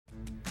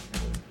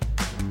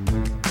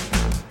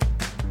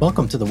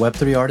Welcome to the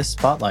Web3 Artist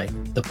Spotlight,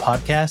 the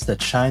podcast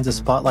that shines a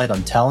spotlight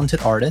on talented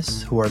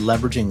artists who are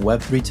leveraging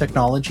Web3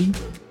 technology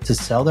to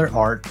sell their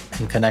art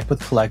and connect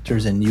with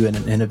collectors in new and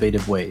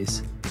innovative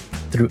ways.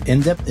 Through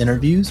in-depth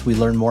interviews, we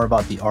learn more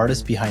about the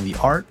artists behind the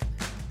art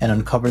and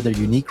uncover their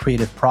unique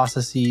creative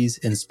processes,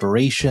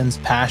 inspirations,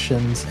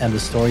 passions, and the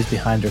stories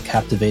behind their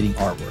captivating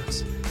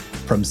artworks.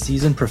 From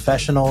seasoned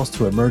professionals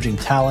to emerging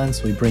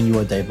talents, we bring you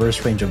a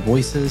diverse range of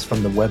voices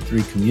from the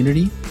Web3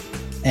 community,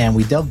 and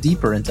we delve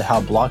deeper into how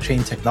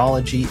blockchain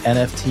technology,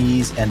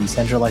 NFTs, and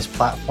decentralized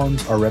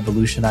platforms are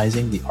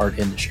revolutionizing the art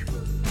industry.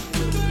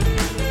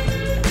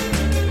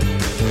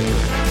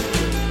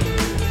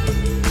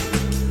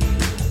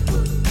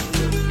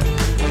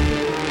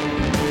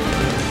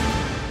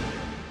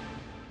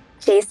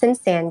 Jason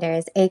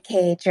Sanders,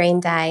 aka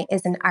DrainedEye,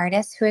 is an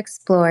artist who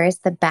explores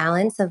the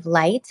balance of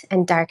light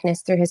and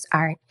darkness through his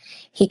art.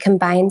 He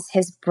combines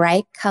his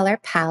bright color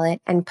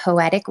palette and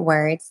poetic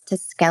words to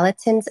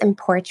skeletons and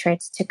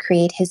portraits to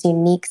create his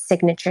unique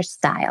signature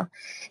style.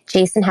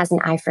 Jason has an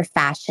eye for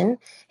fashion.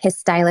 His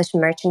stylish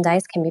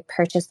merchandise can be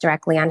purchased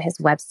directly on his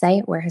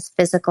website, where his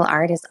physical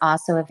art is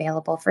also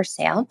available for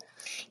sale.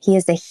 He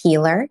is a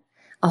healer,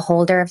 a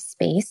holder of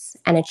space,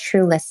 and a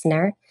true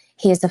listener.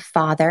 He is a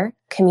father,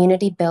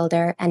 community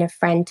builder, and a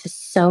friend to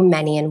so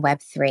many in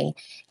Web3.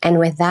 And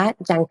with that,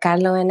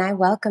 Giancarlo and I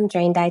welcome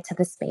DrainedEye to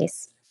the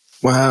space.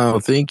 Wow,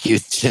 thank you,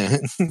 Jen.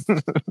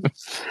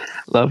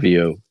 Love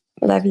you.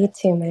 Love you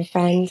too, my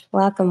friend.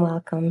 Welcome,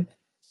 welcome.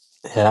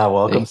 Yeah,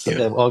 welcome.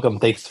 Welcome.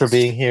 Thanks for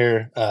being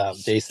here,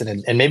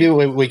 Jason. And maybe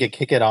we could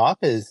kick it off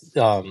is,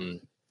 why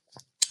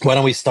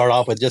don't we start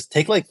off with just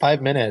take like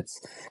 5 minutes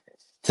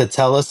to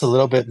tell us a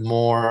little bit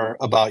more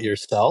about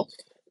yourself,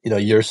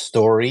 your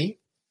story,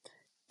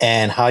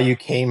 and how you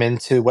came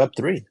into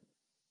Web3.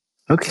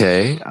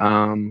 Okay.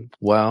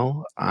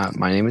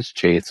 My name is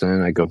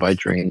Jason. I go by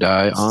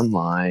DrainedEye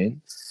online,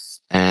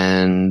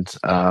 and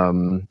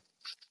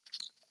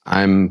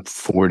I'm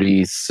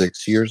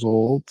 46 years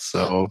old.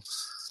 So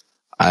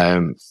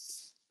I'm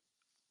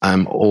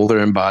older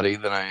in body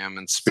than I am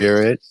in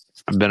spirit.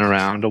 I've been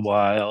around a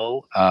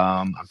while.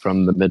 I'm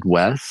from the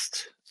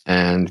Midwest,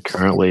 and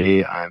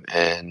currently I'm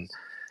in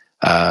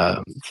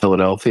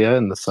Philadelphia,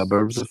 in the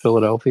suburbs of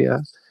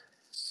Philadelphia.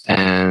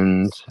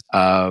 And,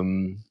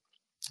 I'm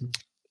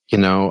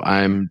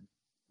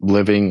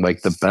living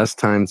like the best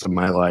times of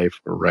my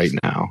life right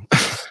now.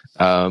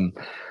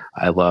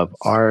 I love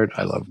art.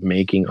 I love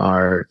making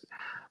art.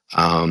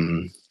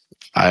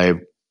 I've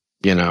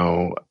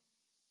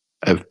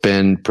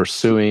been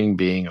pursuing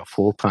being a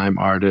full-time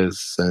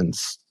artist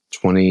since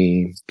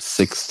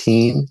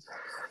 2016.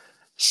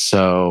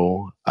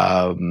 So,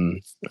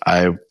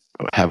 I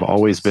have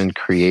always been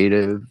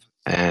creative,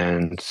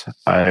 and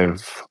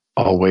I've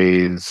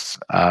always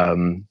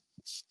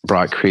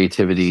brought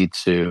creativity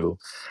to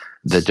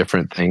the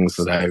different things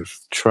that I've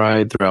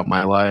tried throughout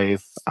my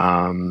life.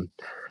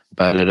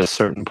 But at a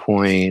certain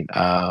point,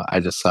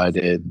 I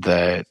decided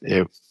that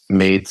it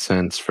made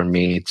sense for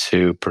me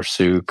to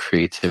pursue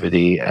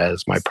creativity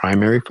as my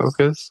primary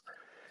focus.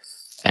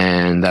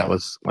 And that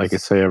was, like I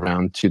say,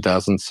 around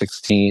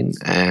 2016.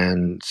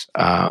 And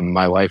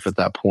my life at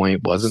that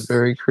point wasn't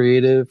very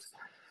creative.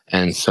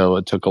 And so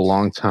it took a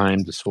long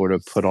time to sort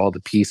of put all the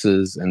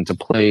pieces into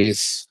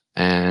place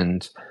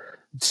and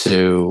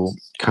to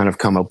kind of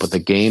come up with a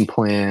game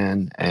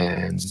plan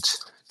and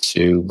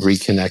to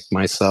reconnect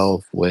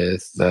myself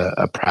with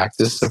a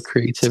practice of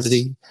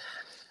creativity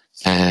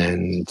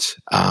and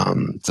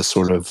to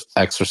sort of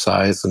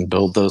exercise and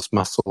build those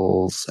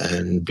muscles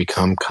and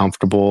become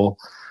comfortable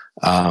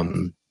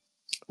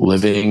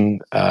living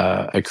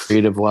a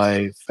creative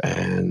life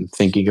and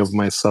thinking of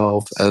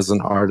myself as an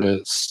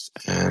artist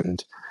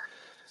and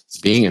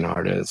being an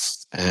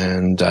artist.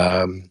 And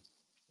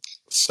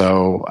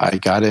so I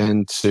got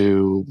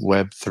into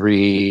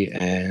Web3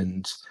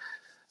 and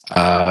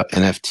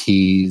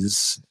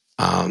NFTs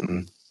a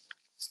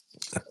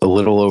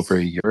little over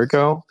a year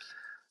ago.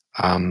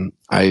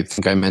 I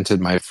think I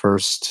minted my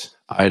first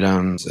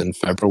items in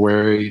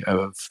February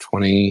of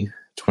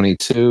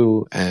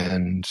 2022,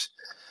 and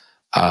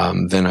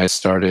then I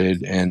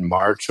started in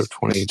March of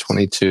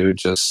 2022,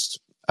 just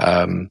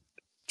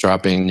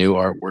dropping new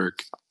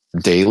artwork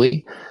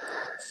daily.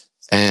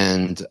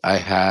 And I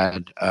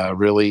had a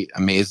really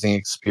amazing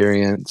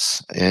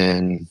experience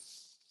in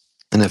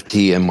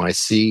NFT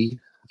NYC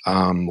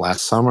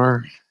last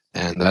summer.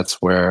 And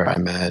that's where I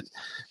met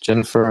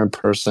Jennifer in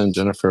person.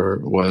 Jennifer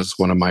was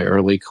one of my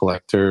early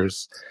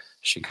collectors.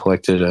 She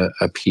collected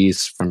a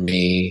piece from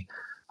me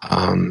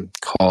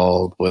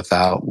called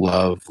Without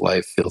Love,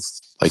 Life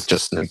Feels Like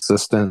Just an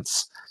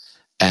Existence.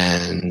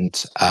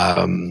 And,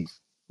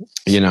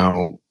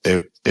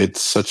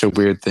 it's such a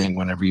weird thing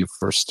whenever you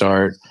first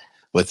start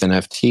with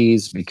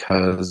NFTs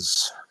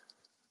because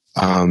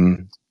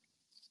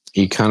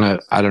you kind of,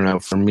 I don't know,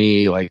 for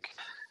me, like,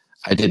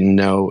 I didn't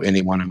know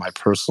anyone in my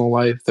personal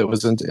life that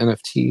was into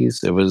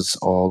NFTs. It was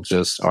all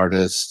just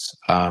artists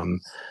from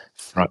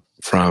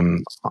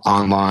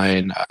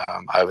online.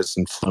 I was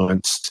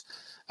influenced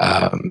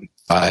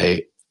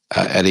by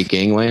Eddie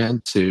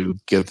Gangland to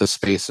give the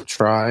space a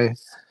try.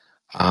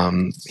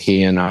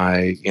 He and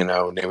I,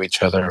 knew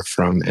each other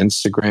from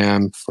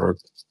Instagram for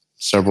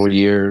several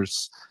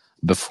years.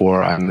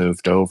 Before I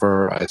moved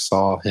over, I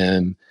saw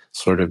him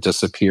sort of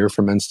disappear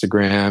from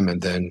Instagram,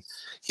 and then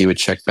he would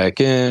check back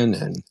in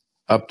and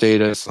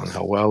update us on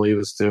how well he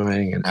was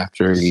doing. And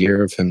after a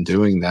year of him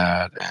doing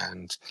that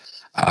and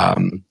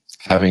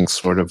having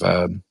sort of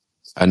a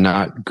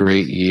not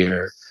great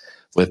year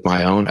with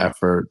my own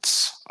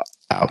efforts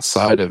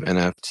outside of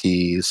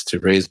NFTs to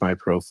raise my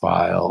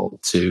profile,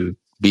 to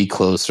be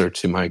closer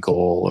to my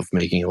goal of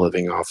making a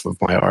living off of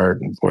my art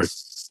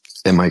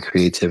and my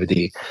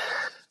creativity,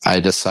 I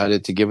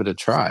decided to give it a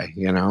try,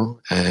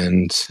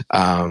 and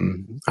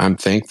I'm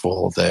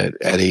thankful that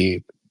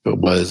Eddie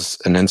was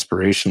an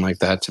inspiration like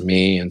that to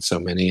me and so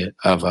many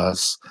of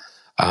us.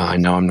 I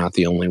know I'm not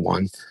the only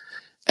one.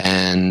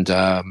 And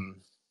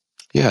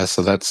yeah,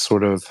 so that's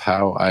sort of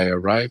how I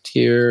arrived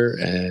here.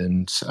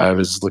 And I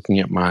was looking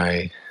at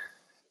my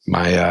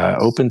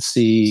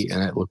OpenSea,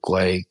 and it looked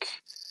like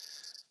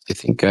I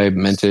think I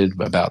minted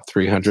about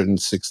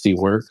 360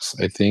 works,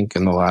 I think,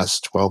 in the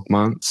last 12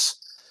 months.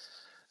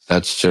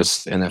 That's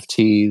just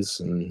NFTs.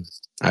 And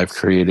I've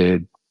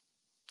created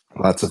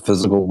lots of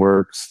physical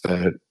works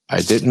that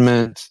I didn't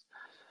mint.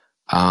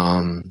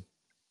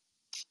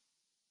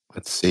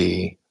 Let's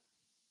see.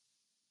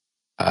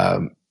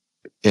 In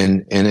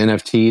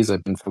NFTs,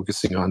 I've been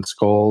focusing on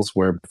skulls,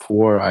 where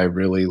before I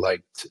really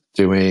liked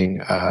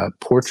doing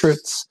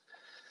portraits.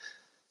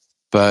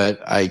 But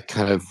I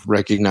kind of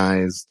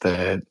recognized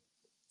that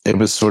it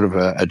was sort of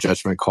a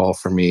judgment call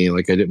for me.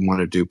 Like, I didn't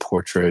want to do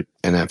portrait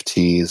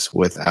NFTs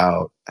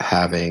without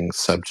having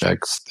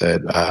subjects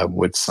that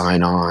would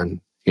sign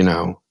on,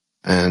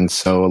 And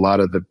so a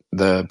lot of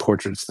the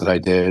portraits that I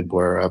did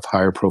were of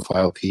higher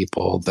profile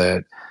people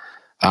that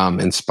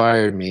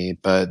inspired me,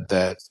 but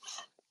that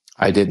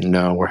I didn't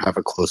know or have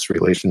a close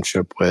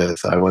relationship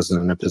with. I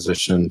wasn't in a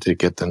position to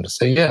get them to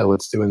say, yeah,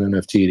 let's do an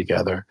NFT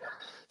together.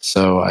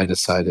 So I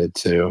decided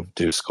to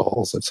do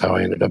skulls. That's how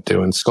I ended up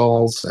doing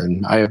skulls.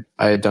 And I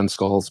had done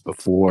skulls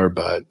before,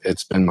 but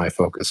it's been my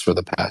focus for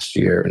the past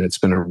year. And it's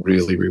been a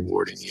really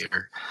rewarding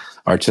year,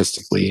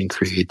 artistically and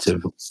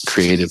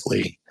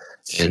creatively,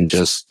 and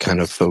just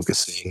kind of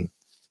focusing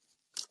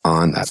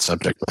on that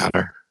subject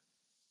matter.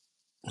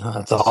 Oh,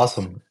 that's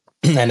awesome.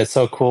 And it's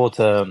so cool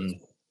to,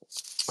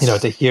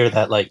 to hear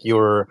that, like,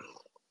 your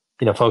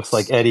folks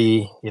like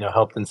Eddie,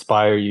 helped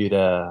inspire you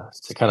to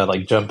kind of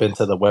like jump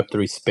into the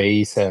Web3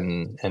 space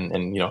and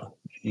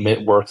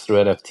mint works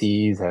through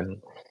NFTs,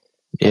 and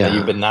that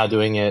you've been now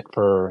doing it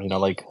for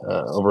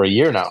over a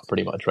year now,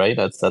 pretty much, right?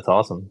 That's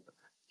awesome.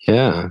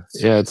 Yeah,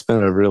 it's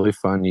been a really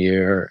fun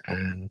year,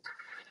 and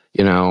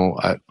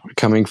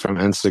coming from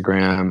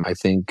Instagram, I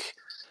think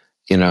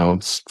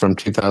from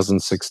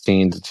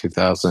 2016 to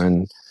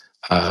 2000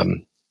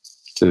 to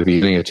the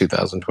beginning of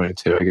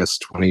 2022, I guess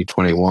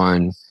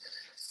 2021.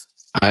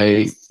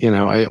 I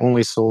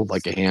only sold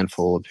like a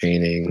handful of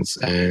paintings,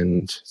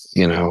 and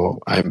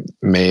I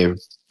may have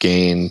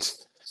gained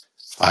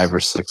 5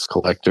 or 6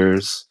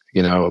 collectors,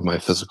 of my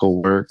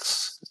physical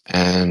works.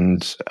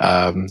 And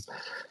I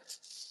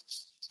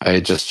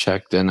just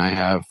checked, and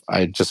I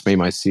just made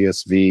my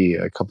CSV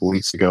a couple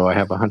weeks ago. I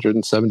have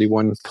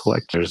 171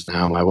 collectors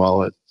now. My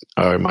works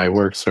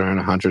are in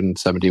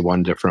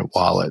 171 different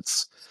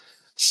wallets.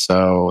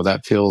 So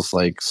that feels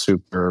like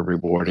super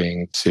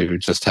rewarding to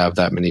just have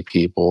that many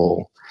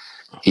people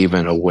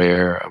even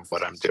aware of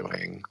what I'm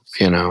doing,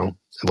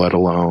 let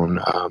alone,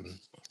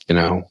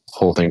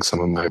 holding some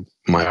of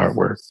my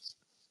artwork.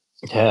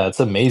 Yeah, it's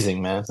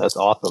amazing, man. That's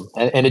awesome.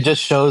 And it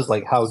just shows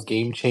like how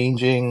game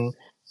changing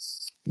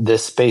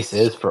this space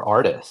is for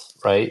artists,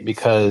 right?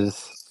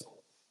 Because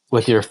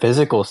with your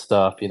physical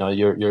stuff,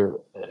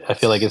 you're I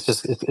feel like it's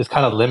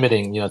kind of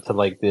limiting, to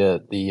like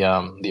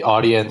the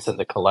audience and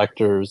the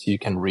collectors you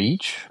can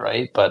reach,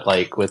 right? But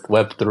like with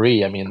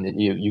Web3, I mean,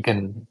 you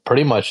can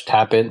pretty much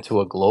tap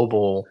into a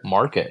global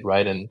market,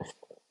 right? And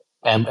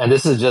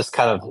this is just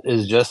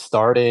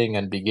starting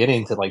and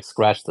beginning to like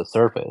scratch the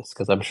surface,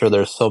 because I'm sure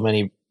there's so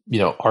many,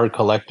 art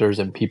collectors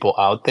and people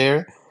out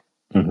there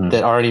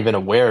that aren't even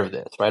aware of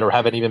this, right? Or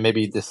haven't even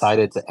maybe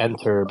decided to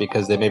enter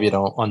because they maybe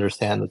don't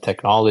understand the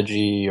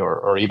technology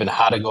or even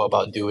how to go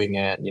about doing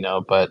it,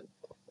 but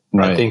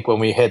Right. I think when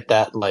we hit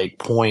that like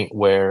point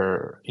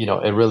where,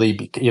 it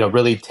really,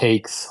 really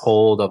takes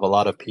hold of a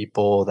lot of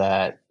people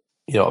that,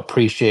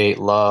 appreciate,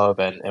 love,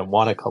 and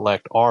want to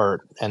collect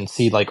art and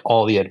see like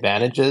all the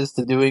advantages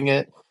to doing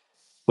it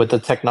with the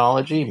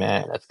technology,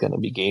 man, that's going to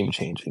be game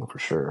changing for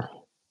sure.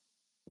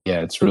 Yeah,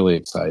 it's really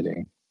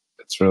exciting.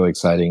 It's really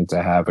exciting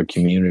to have a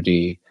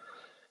community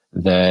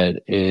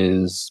that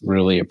is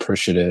really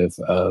appreciative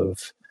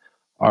of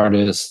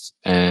artists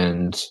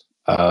and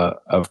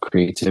of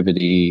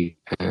creativity.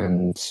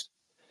 And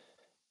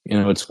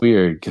it's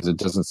weird because it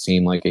doesn't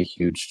seem like a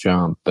huge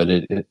jump, but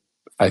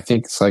I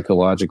think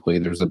psychologically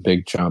there's a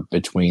big jump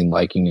between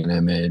liking an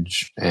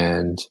image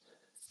and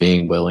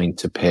being willing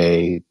to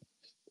pay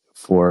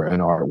for an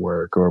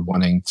artwork or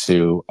wanting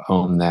to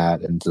own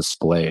that and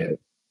display it,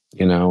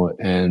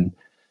 and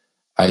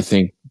I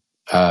think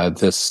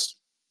this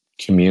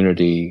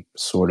community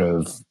sort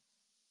of,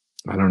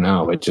 I don't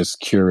know, it just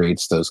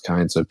curates those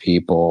kinds of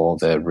people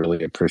that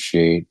really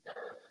appreciate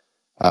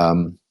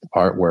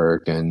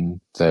artwork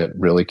and that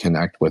really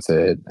connect with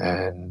it,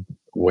 and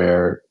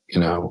where,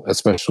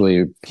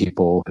 especially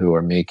people who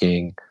are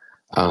making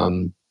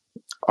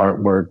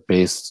artwork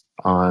based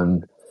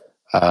on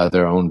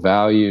their own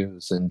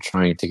values and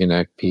trying to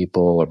connect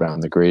people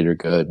around the greater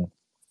good.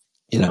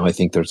 I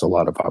think there's a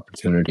lot of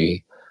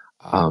opportunity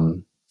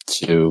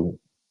to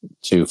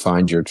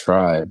find your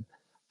tribe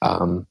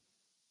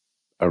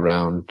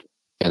around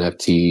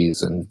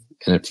NFTs and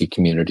NFT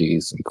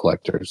communities and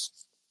collectors.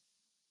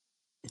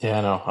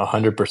 Yeah, no,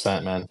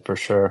 100%, man, for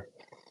sure.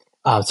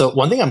 So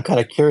one thing I'm kind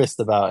of curious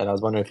about, and I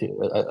was wondering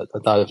I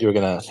thought if you were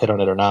gonna hit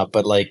on it or not,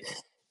 but like,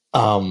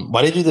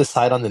 why did you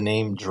decide on the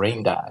name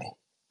DrainedEye?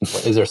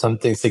 Is there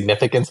something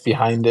significance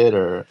behind it,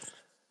 or?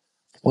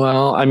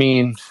 Well, I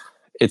mean,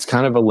 it's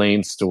kind of a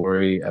lame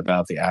story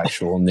about the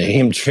actual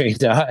name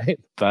DrainedEye,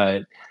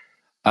 but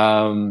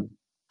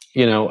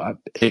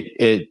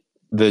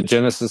the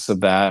genesis of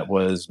that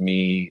was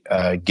me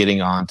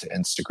getting onto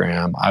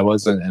Instagram. I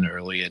wasn't an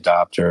early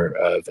adopter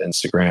of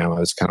Instagram. I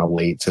was kind of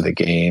late to the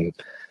game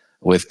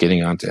with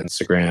getting onto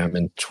Instagram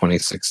in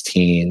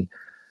 2016,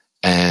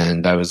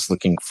 and I was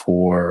looking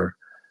for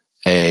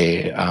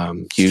a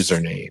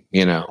username,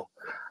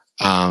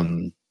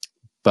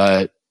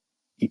 but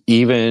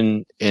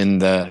even in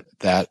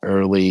that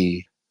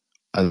early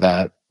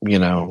that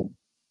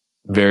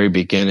very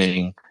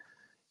beginning,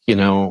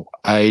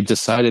 I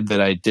decided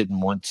that I didn't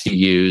want to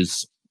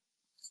use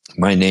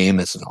my name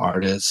as an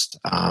artist.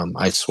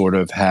 I sort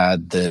of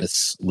had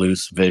this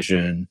loose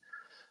vision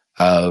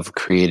of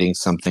creating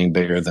something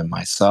bigger than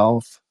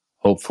myself,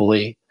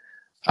 hopefully,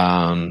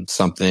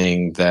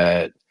 something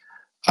that,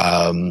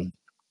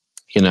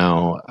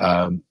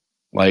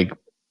 like,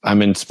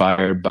 I'm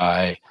inspired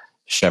by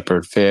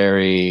Shepard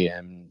Fairey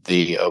and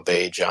the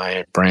Obey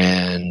Giant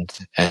brand,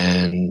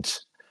 and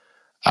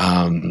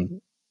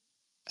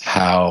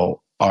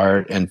how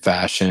art and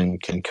fashion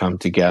can come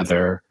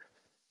together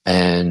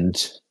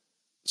and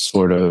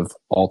sort of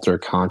alter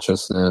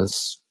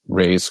consciousness,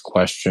 raise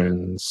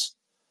questions,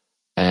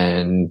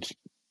 and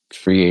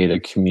create a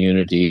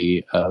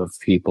community of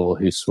people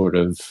who sort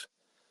of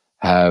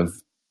have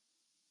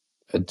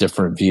a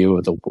different view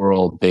of the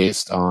world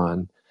based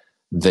on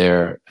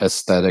their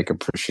aesthetic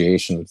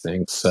appreciation of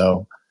things.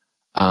 So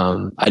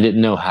I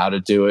didn't know how to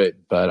do it,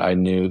 but I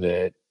knew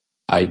that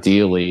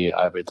ideally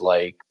I would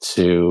like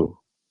to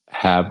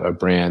have a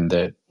brand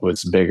that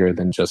was bigger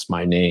than just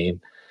my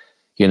name,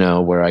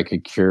 where I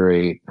could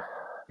curate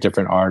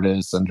different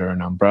artists under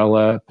an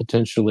umbrella,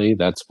 potentially.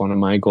 That's one of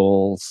my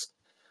goals,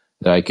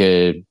 that I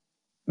could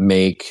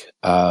make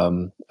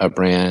a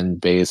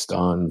brand based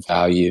on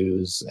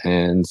values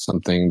and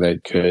something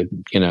that could,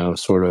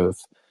 sort of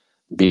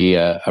be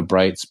a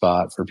bright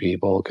spot for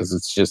people, because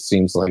it just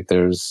seems like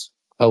there's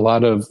a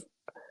lot of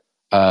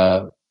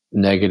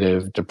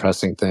negative,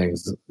 depressing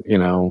things,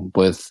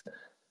 with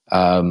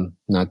I'm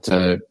not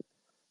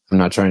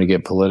trying to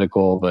get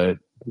political, but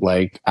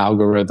like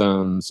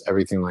algorithms,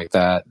 everything like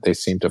that, they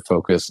seem to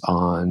focus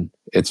on,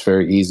 it's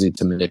very easy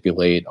to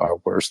manipulate our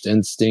worst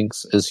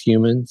instincts as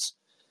humans.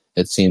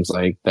 It seems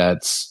like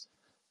that's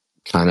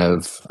kind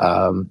of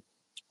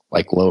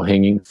like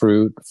low-hanging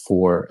fruit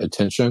for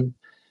attention.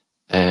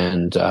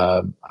 And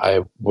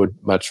I would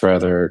much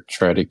rather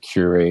try to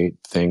curate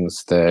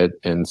things that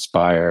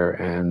inspire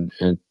and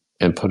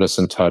put us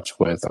in touch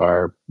with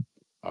our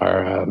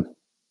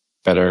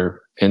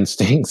better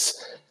instincts.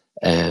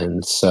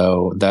 And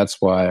so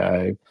that's why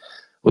I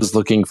was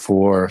looking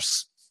for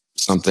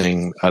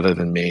something other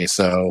than me.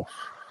 So,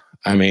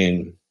 I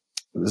mean,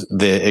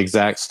 the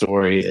exact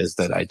story is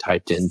that I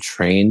typed in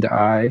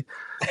DrainedEye,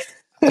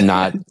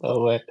 not.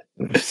 Oh, wait.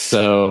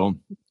 So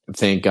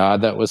thank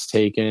God that was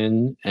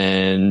taken.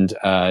 And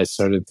I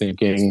started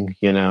thinking,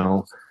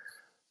 I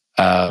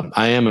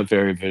am a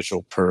very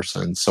visual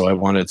person, so I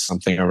wanted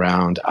something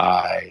around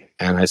eye.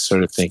 And I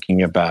started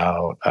thinking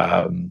about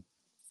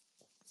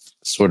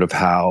sort of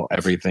how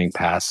everything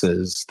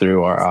passes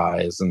through our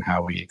eyes and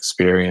how we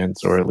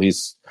experience, or at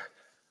least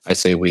I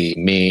say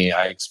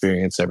I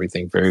experience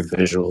everything very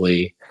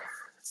visually.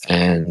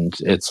 And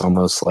it's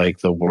almost like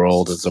the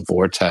world is a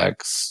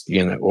vortex,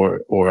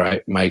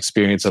 my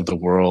experience of the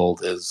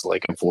world is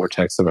like a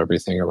vortex of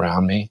everything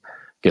around me,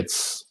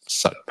 gets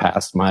sucked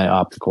past my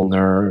optical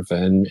nerve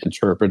and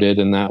interpreted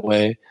in that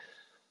way.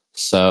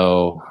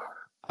 So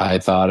I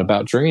thought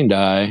about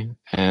DrainedEye,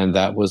 and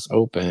that was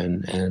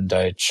open, and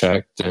I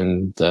checked,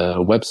 and the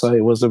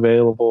website was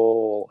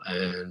available,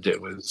 and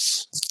it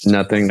was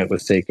nothing that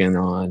was taken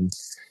on,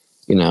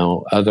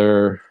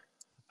 other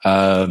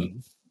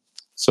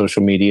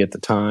social media at the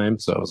time.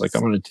 So I was like,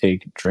 I'm going to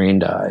take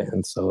DrainedEye,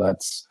 and so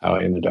that's how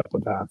I ended up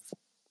with that.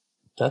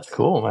 That's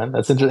cool, man.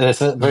 That's interesting.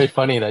 It's very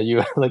funny that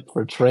you like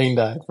for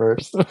DrainedEye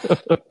first.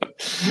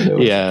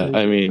 Yeah,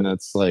 I mean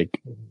that's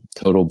like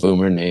total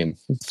boomer name.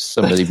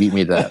 Somebody beat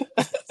me to that.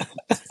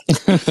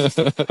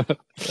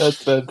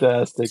 That's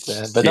fantastic,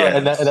 man. But no,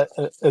 Yeah.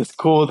 it's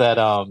cool that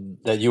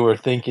that you were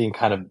thinking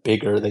kind of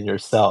bigger than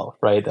yourself,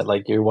 right? That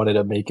like you wanted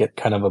to make it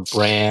kind of a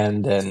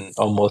brand and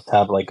almost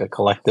have like a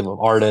collective of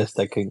artists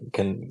that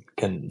can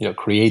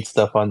create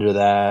stuff under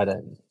that.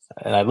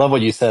 And I love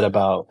what you said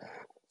about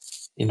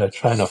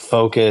trying to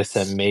focus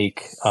and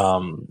make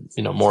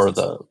more of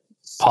the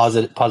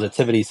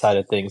positivity side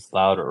of things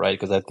louder, right?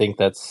 Because I think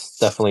that's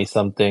definitely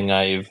something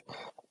I've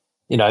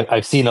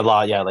seen a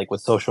lot, yeah, like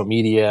with social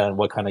media and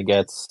what kind of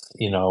gets,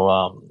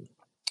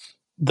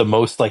 the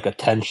most like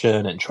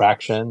attention and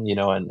traction,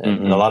 and a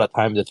Hmm. lot of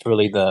times it's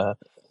really the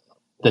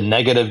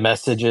negative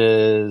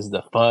messages,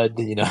 the FUD,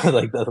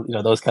 like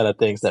those kind of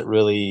things that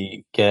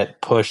really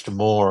get pushed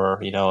more,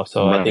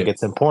 So I think Right.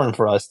 it's important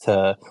for us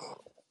to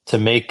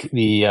make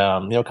the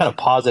kind of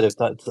positive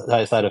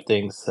side of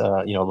things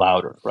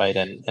louder, right,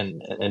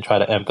 and try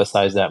to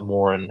emphasize that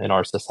more in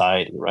our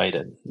society, right,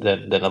 and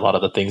than a lot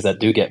of the things that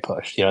do get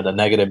pushed, the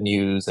negative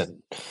news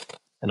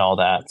and all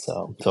that.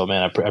 So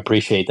man, I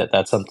appreciate that.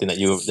 That's something that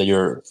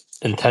you're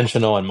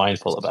intentional and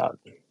mindful about.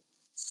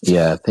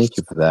 Yeah, thank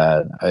you for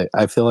that.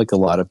 I feel like a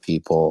lot of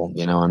people,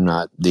 I'm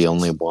not the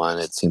only one.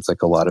 It seems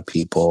like a lot of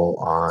people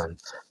on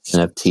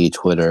NFT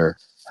Twitter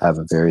have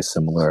a very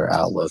similar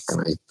outlook.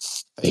 And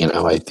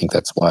I think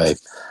that's why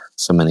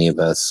so many of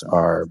us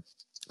are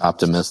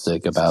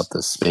optimistic about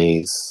the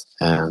space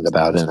and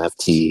about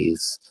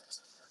NFTs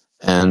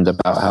and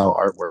about how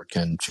artwork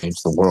can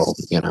change the world.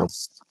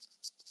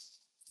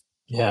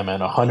 Yeah, man,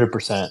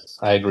 100%.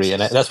 I agree,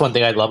 and that's one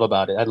thing I love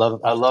about it. I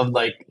love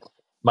like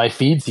my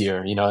feeds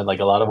here, and like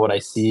a lot of what I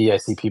see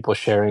people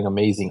sharing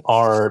amazing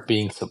art,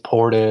 being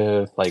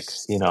supportive. Like,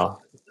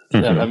 I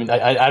Hmm. mean,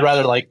 I'd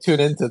rather like tune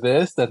into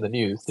this than the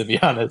news, to be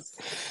honest.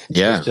 It's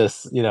Yeah.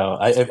 just,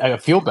 I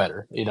feel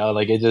better,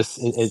 like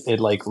it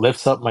like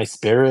lifts up my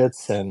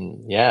spirits,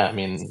 and yeah, I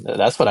mean,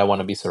 that's what I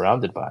want to be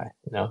surrounded by,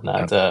 Yep.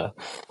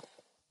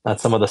 not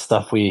some of the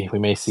stuff we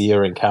may see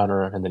or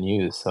encounter in the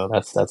news. So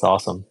that's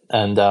awesome.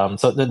 And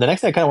so the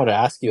next thing I kind of want to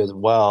ask you as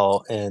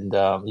well, and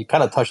you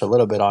kind of touched a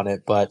little bit on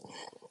it, but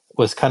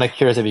was kind of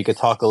curious if you could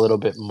talk a little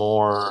bit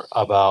more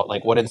about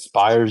like what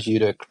inspires you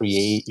to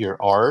create your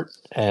art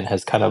and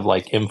has kind of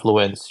like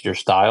influenced your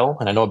style.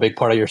 And I know a big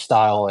part of your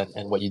style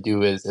and what you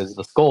do is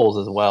the skulls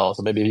as well.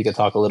 So maybe if you could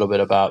talk a little bit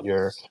about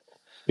your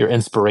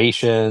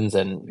inspirations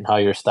and how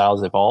your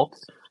styles evolved.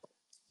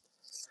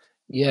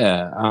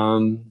 Yeah.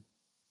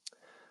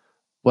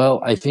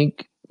 Well, I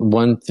think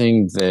one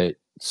thing that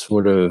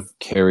sort of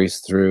carries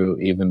through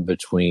even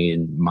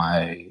between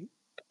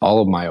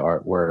all of my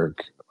artwork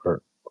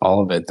or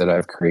all of it that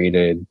I've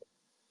created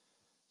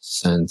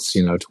since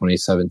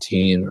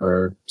 2017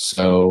 or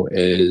so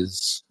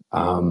is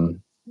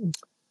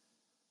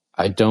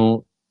I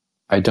don't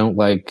I don't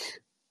like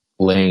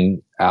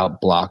laying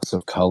out blocks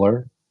of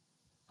color.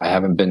 I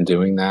haven't been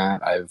doing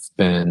that. I've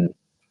been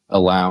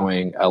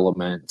allowing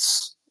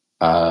elements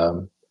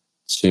um,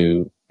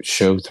 to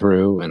show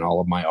through in all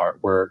of my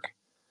artwork.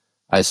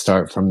 I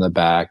start from the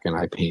back and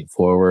I paint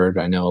forward.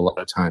 I know a lot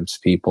of times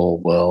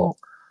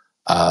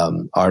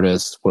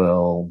artists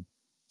will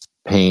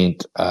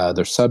paint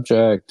their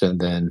subject and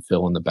then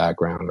fill in the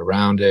background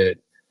around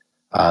it.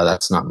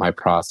 That's not my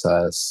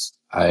process.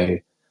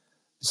 I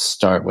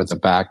start with the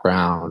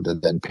background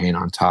and then paint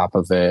on top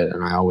of it.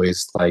 And I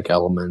always like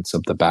elements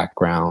of the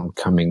background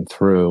coming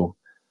through.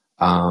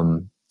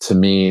 To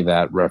me,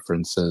 that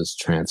references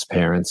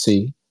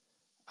transparency.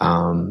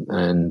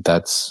 And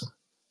that's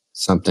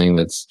something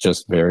that's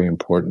just very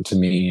important to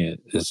me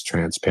is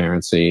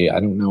transparency. I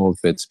don't know if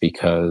it's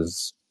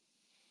because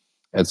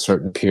at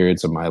certain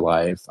periods of my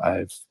life,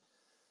 I've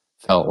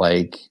felt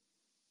like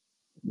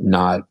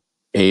not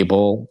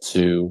able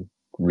to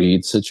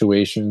read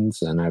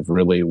situations. And I've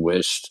really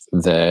wished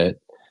that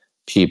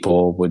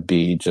people would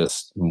be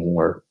just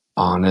more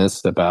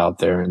honest about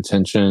their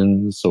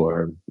intentions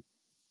or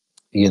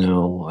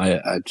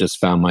I just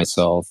found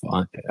myself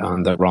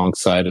on the wrong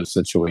side of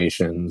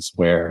situations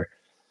where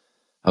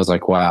I was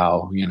like,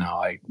 wow,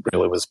 I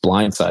really was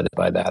blindsided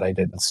by that. I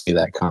didn't see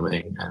that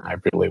coming. And I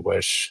really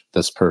wish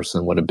this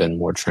person would have been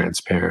more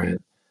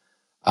transparent.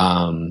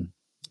 Um,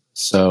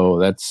 so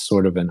that's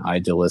sort of an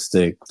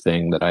idealistic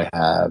thing that I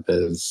have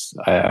is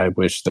I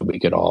wish that we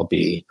could all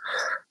be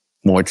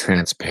more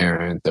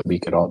transparent, that we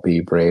could all be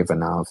brave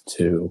enough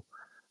to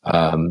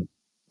um,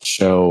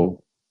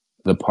 show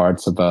the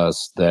parts of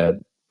us that,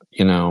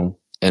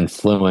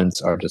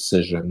 influence our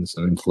decisions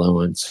and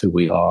influence who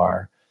we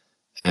are.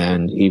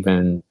 And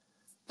even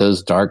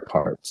those dark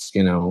parts,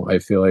 I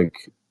feel like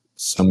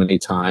so many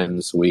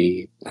times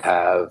we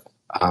have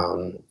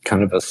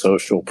kind of a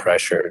social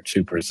pressure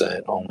to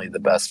present only the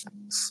best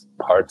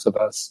parts of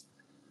us,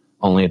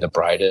 only the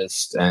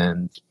brightest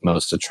and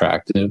most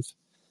attractive.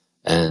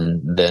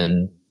 And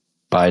then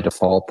by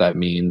default, that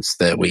means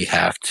that we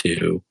have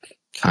to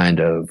kind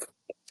of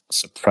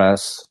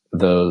suppress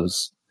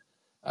those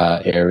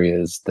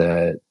areas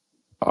that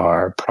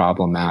are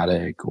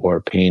problematic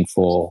or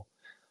painful.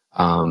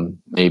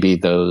 Maybe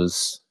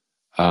those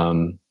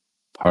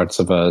parts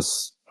of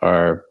us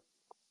are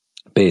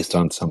based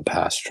on some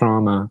past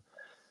trauma,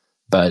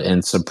 but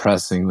in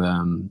suppressing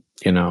them,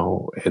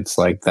 it's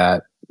like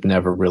that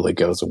never really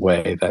goes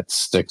away. That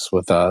sticks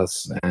with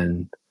us.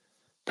 And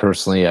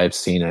personally, I've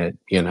seen it,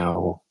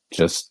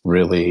 just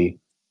really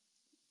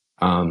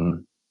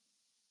kind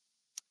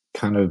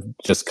of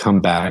just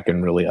come back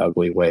in really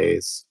ugly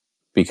ways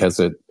because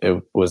it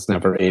was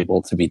never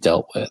able to be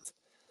dealt with.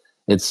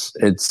 It's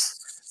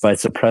by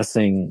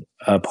suppressing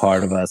a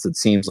part of us, it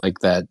seems like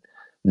that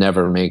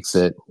never makes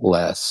it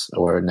less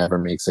or never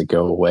makes it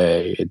go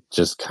away. It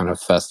just kind of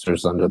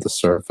festers under the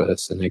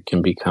surface, and it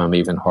can become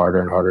even harder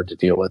and harder to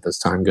deal with as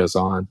time goes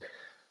on.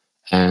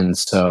 And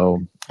so,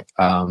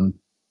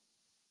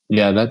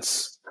 yeah,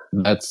 that's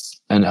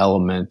an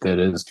element that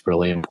is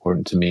really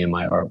important to me in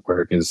my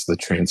artwork is the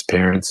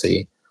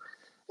transparency.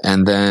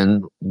 And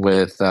then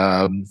with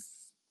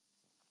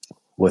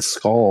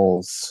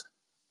skulls,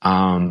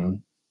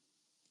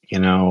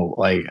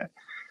 like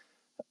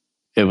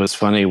it was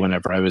funny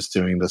whenever I was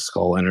doing the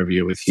skull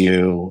interview with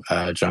you,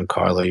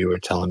 Giancarlo, you were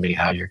telling me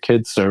how your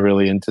kids are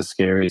really into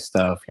scary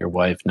stuff, your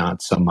wife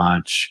not so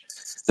much,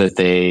 that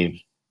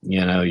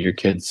your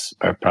kids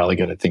are probably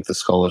going to think the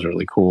skull is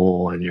really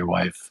cool and your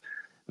wife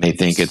may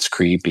think it's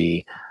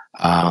creepy.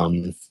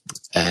 And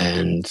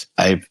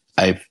I've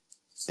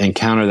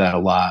encountered that a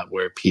lot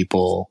where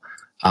people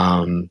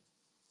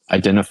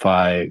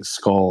identify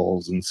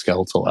skulls and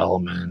skeletal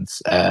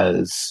elements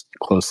as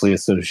closely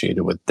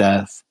associated with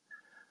death.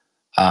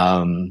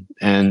 And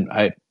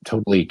I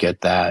totally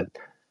get that.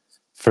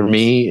 For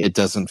me, it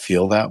doesn't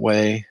feel that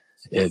way.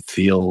 It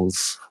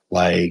feels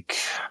like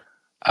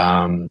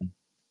a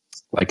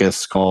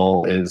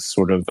skull is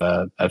sort of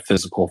a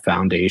physical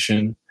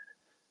foundation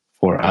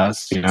for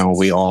us.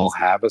 We all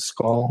have a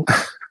skull.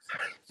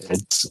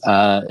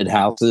 It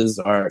houses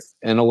our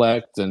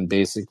intellect and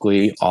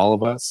basically all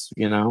of us.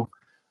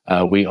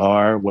 We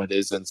are what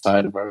is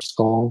inside of our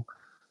skull.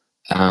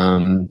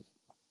 And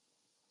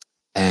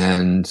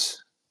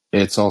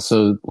it's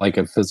also like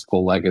a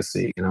physical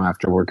legacy.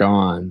 After we're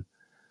gone,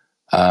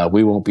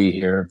 we won't be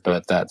here,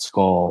 but that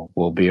skull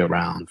will be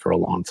around for a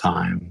long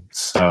time.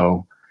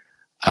 So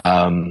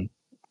for me,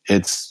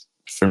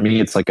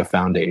 it's like a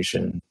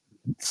foundation.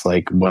 It's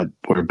like what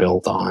we're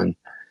built on.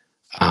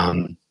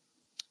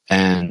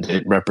 And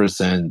it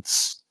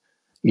represents,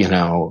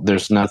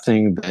 there's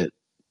nothing that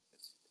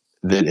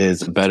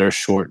is a better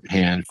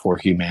shorthand for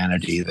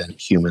humanity than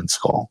human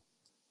skull.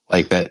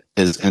 Like that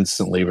is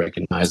instantly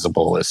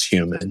recognizable as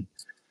human.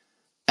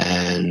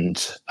 And,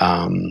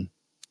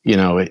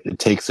 it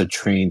takes a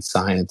trained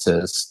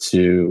scientist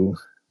to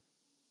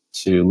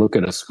look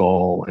at a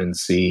skull and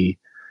see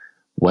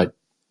what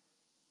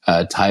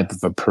type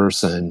of a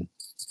person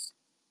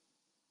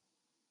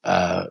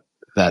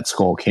that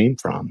skull came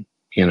from.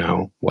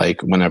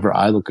 Like whenever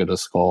I look at a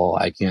skull,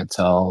 I can't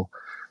tell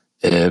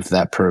if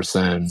that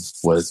person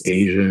was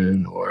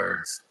Asian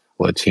or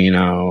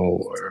Latino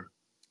or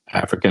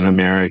African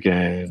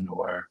American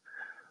or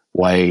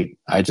white.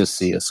 I just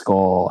see a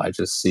skull. I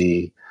just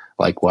see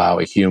like, wow,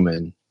 a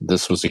human.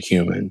 This was a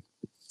human.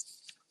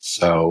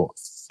 So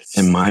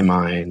in my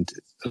mind,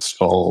 the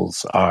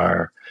skulls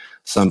are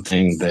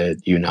something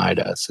that unite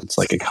us. It's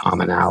like a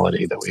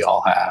commonality that we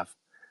all have.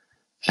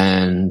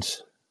 And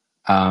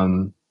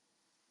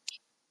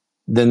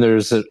then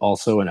there's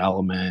also an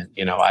element,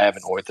 I have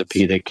an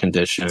orthopedic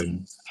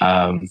condition,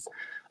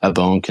 a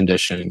bone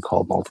condition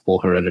called multiple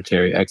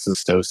hereditary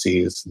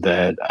exostoses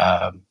that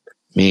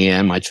me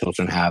and my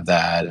children have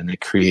that, and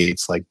it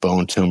creates like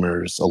bone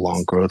tumors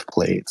along growth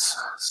plates.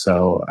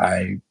 So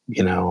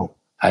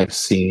I've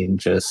seen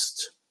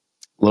just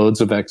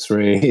loads of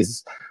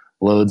x-rays,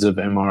 loads of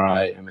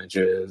MRI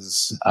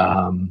images,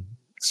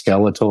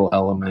 skeletal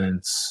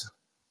elements,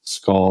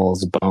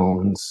 skulls,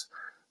 bones.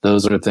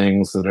 Those are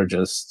things that are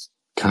just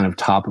kind of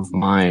top of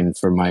mind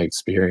for my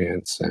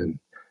experience and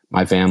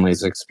my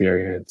family's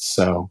experience.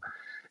 So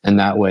in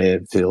that way,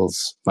 it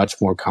feels much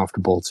more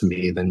comfortable to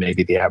me than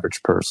maybe the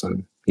average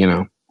person,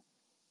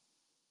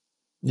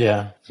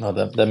 Yeah, no,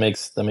 that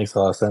makes a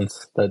lot of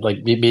sense. That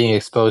like being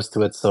exposed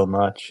to it so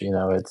much,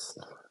 it's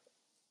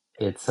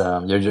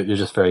you're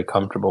just very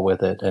comfortable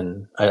with it,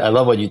 and I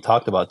love what you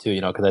talked about too,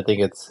 because I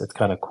think it's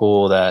kind of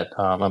cool that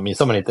I mean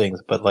so many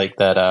things, but like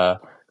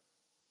that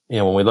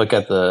when we look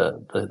at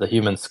the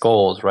human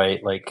skulls,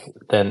 right, like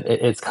then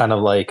it's kind of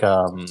like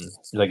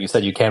you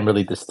said, you can't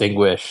really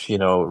distinguish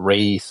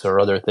race or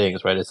other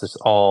things, right? It's just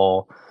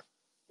all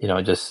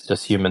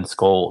just human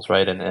skulls,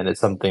 right? And it's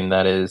something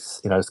that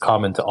is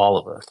common to all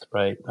of us,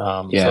 right?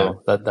 Yeah.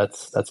 So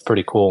that's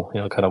pretty cool,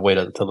 kind of way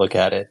to look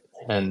at it.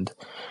 And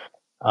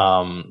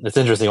it's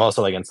interesting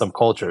also, like in some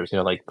cultures,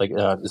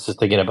 it's just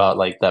thinking about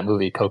like that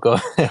movie Coco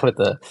with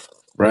the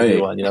new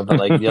Right. one, but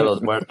like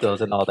those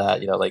muertos and all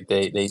that, like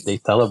they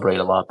celebrate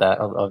a lot that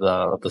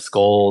of the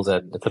skulls,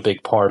 and it's a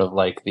big part of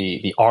like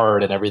the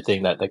art and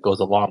everything that goes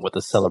along with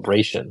the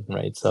celebration,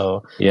 right?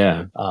 So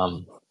Yeah.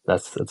 um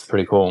That's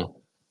pretty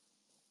cool.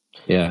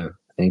 Yeah,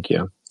 thank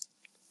you.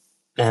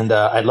 And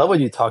I love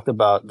when you talked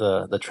about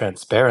the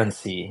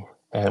transparency,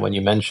 and when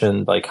you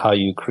mentioned like how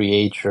you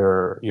create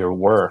your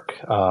work,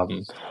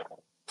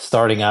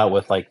 starting out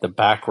with like the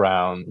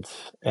background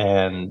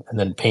and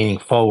then painting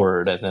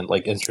forward, and then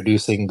like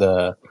introducing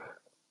the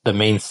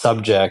main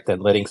subject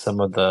and letting some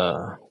of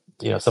the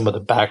some of the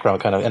background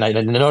kind of. And I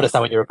noticed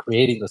that when you were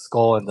creating the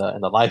skull and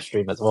the live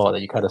stream as well,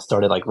 that you kind of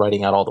started like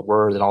writing out all the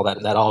words and all that,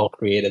 and that all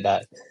created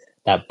that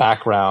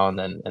background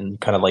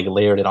and kind of like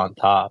layered it on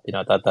top.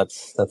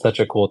 That's such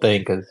a cool thing,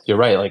 because you're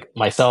right, like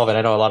myself, and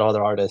I know a lot of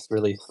other artists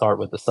really start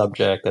with the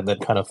subject and then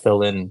kind of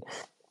fill in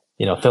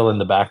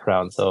the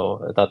background.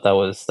 So I thought that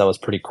was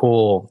pretty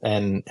cool.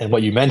 And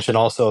what you mentioned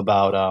also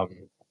about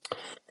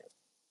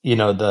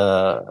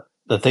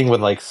the thing with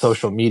like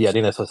social media, I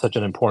think that's such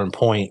an important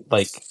point.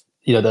 Like,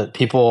 that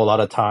people a lot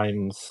of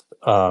times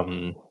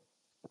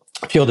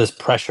feel this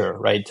pressure,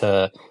 right?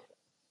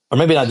 Or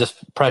maybe not just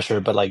pressure,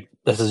 but like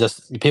this is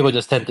just people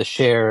just tend to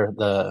share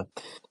the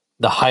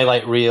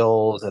highlight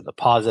reels and the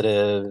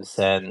positives,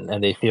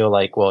 and they feel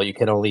like, well, you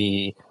can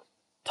only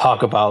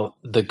talk about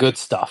the good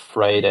stuff,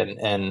 right?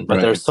 And but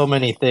Right. there's so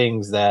many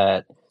things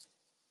that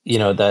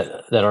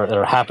that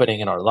are happening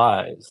in our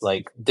lives,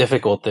 like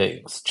difficult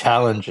things,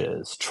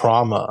 challenges,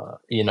 trauma,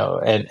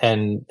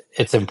 and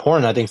it's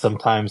important, I think,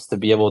 sometimes to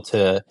be able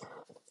to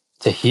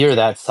hear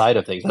that side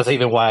of things. That's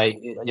even why,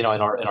 in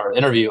our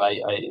interview,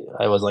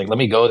 I was like, let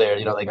me go there.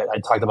 Like I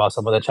talked about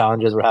some of the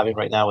challenges we're having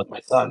right now with my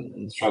son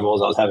and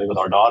struggles I was having with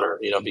our daughter.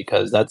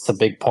 Because that's a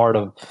big part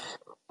of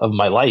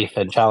my life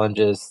and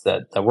challenges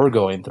that we're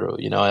going through.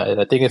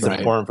 I think it's Right.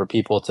 important for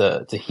people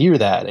to hear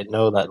that and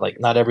know that like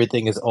not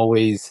everything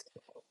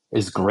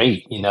is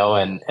great,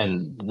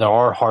 and there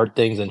are hard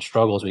things and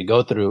struggles we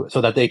go through,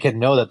 so that they can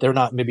know that they're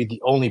not maybe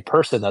the only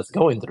person that's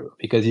going through.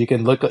 Because you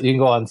can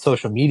go on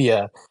social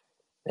media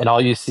and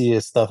all you see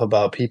is stuff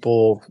about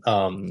people,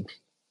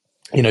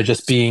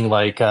 just being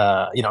like,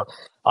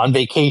 on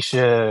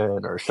vacation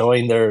or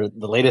showing the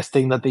latest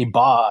thing that they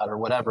bought or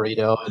whatever,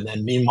 and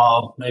then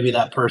meanwhile maybe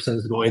that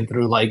person's going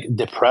through like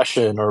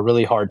depression or a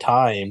really hard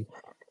time,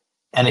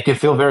 and it can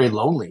feel very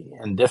lonely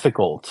and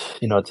difficult,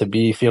 to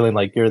be feeling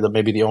like you're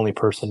maybe the only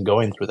person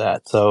going through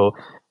that. So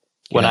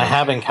when I Yeah.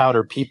 have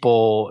encountered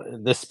people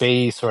in this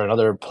space or in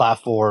other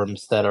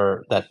platforms that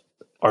are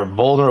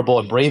vulnerable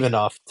and brave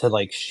enough to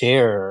like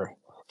share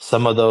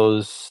some of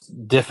those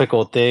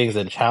difficult things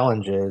and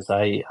challenges,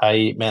 I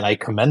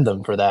commend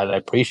them for that. I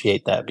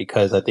appreciate that,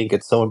 because I think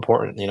it's so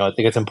important. I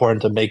think it's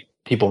important to make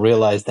people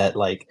realize that,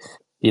 like,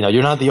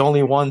 you're not the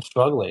only one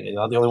struggling. You're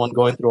not the only one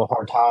going through a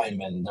hard time,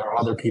 and there are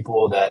other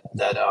people that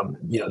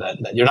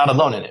you're not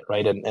alone in it,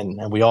 right?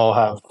 And we all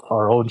have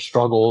our own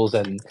struggles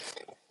and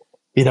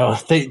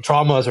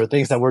traumas or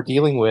things that we're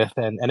dealing with,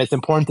 and it's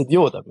important to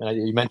deal with them. And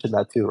you mentioned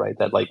that too, right?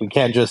 That like we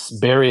can't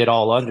just bury it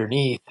all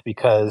underneath,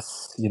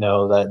 because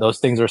that those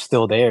things are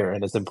still there,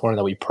 and it's important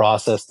that we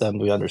process them,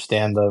 we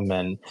understand them,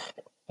 and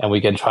we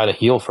can try to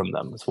heal from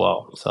them as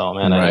well. So,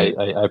 man, I, Right.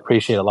 I, I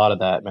appreciate a lot of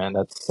that, man.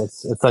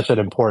 It's such an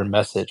important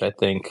message, I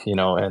think,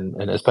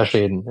 and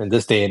especially in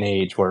this day and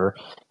age where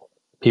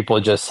people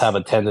just have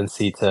a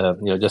tendency to,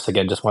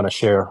 just want to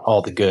share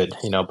all the good,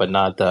 but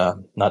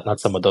not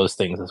some of those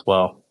things as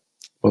well.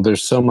 Well,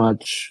 there's so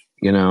much,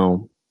 I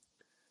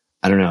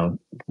don't know,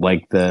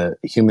 like the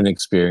human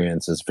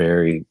experience is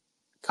very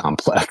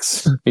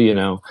complex,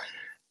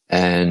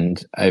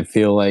 and I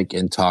feel like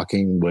in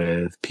talking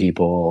with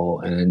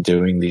people and in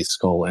doing these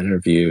skull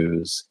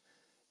interviews,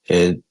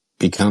 it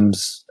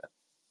becomes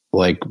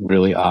like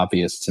really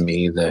obvious to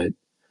me that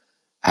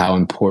how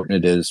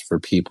important it is for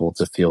people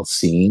to feel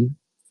seen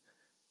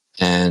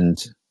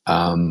and,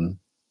 um,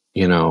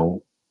 you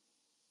know,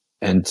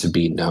 and to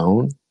be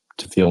known,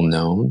 to feel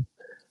known.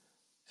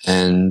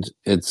 And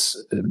it's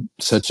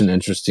such an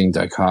interesting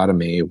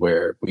dichotomy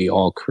where we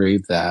all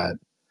crave that,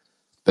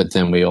 but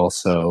then we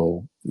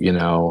also,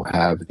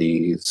 have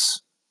these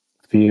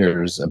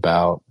fears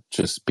about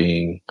just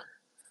being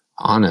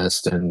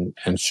honest and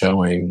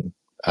showing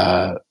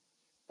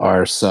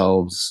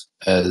ourselves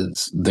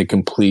as the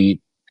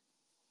complete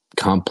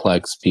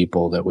complex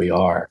people that we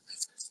are,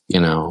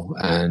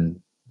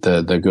 and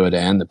the good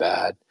and the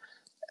bad.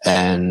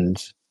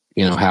 And,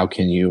 how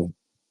can you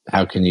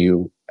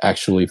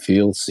actually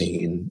feel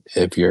seen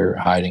if you're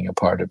hiding a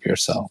part of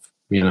yourself?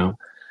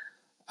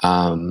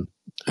 Um,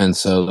 and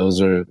so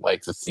those are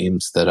like the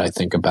themes that I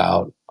think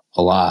about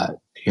a lot.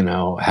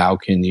 How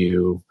can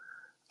you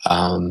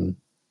um,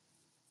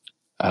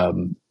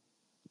 um,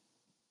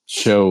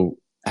 show?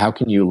 How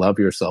can you love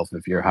yourself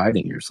if you're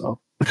hiding yourself?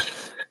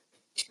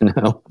 you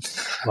know.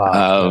 Wow.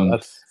 Yeah, Um,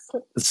 that's.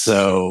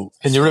 so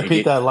Can you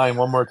repeat like, that line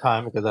one more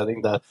time? Because I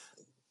think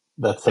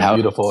that's a how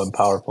beautiful and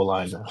powerful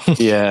line.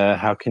 yeah,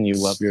 how can you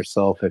love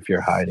yourself if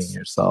you're hiding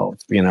yourself?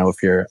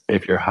 If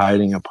you're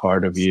hiding a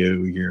part of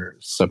you, you're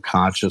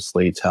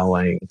subconsciously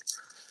telling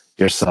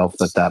yourself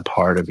that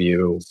part of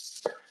you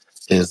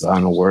is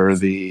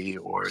unworthy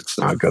or it's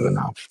not good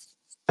enough.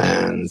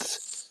 And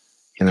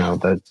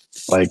that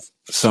like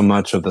so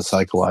much of the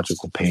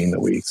psychological pain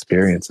that we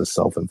experience is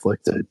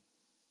self-inflicted,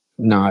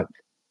 not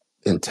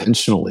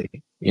intentionally.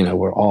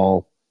 We're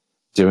all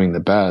doing the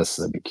best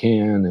that we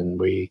can, and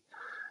we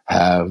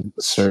have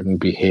certain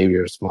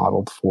behaviors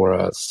modeled for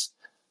us.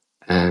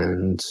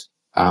 And,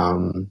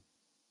 we're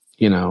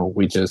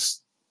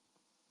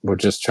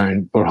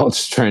all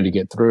just trying to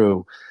get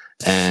through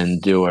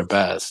and do our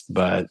best.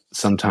 But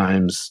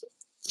sometimes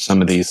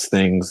some of these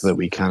things that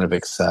we kind of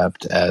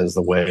accept as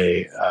the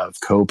way of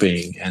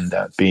coping end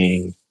up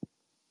being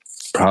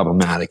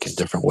problematic in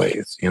different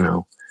ways,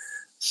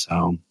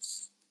 So.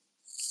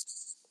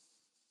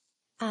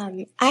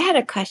 I had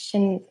a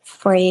question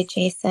for you,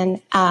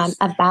 Jason,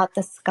 about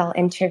the skull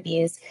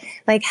interviews.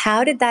 Like,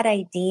 how did that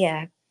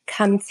idea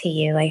come to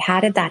you? Like,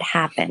 how did that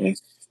happen?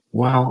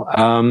 Well,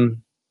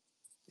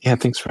 yeah,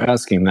 thanks for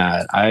asking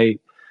that.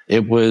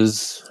 It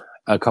was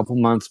a couple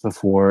months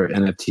before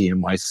NFT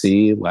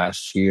NYC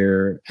last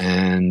year,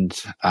 and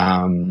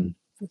I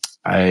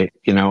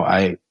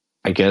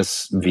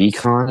guess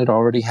VCon had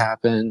already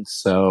happened,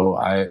 so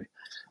I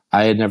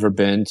had never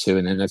been to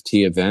an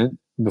NFT event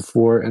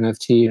before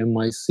NFT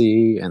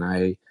NYC, and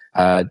I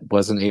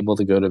wasn't able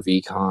to go to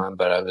VCon,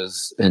 but I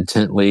was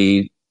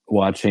intently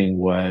watching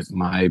what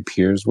my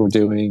peers were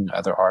doing,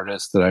 other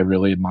artists that I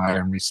really admire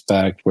and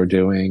respect were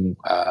doing.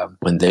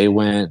 When they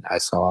went, I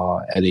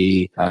saw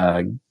Eddie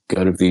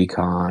go to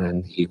VCon,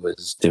 and he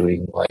was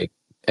doing like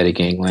Eddie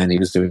Gangland. He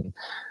was doing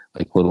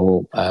like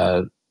little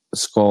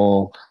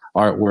skull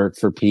artwork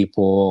for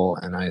people,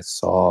 and I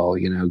saw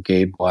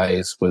Gabe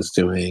Weiss was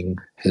doing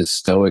his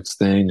Stoics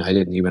thing. I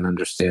didn't even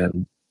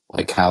understand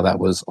like how that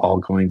was all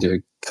going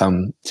to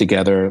come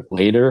together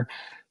later.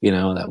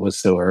 That was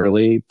so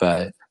early,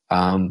 but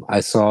I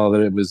saw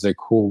that it was a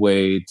cool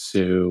way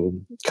to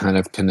kind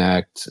of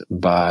connect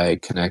by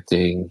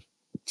connecting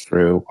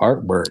through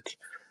artwork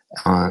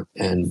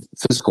and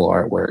physical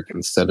artwork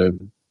instead of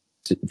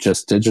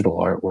just digital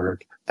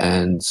artwork.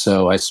 And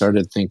so I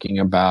started thinking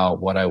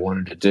about what I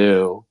wanted to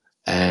do,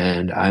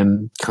 and I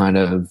kind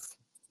of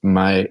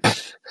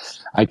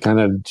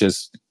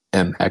just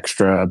am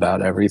extra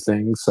about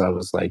everything. So I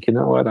was like, you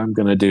know what, I'm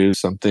going to do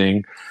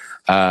something,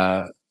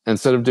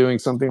 instead of doing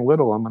something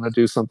little, I'm going to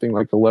do something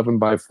like 11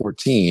 by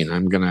 14.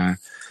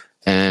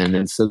 And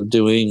instead of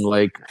doing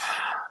like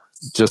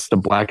just the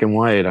black and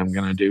white, I'm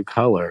going to do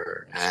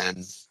color.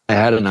 And I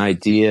had an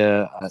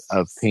idea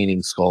of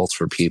painting skulls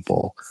for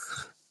people,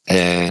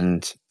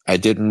 and I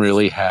didn't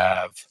really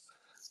have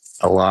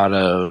a lot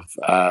of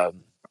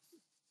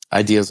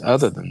ideas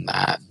other than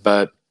that.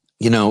 But,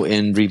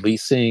 in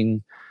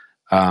releasing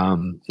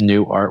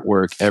new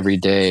artwork every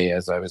day,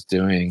 as I was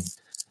doing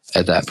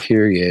at that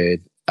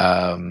period,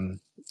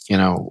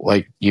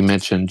 like you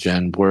mentioned,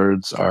 Jen,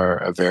 words are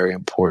a very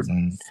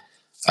important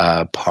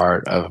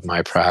part of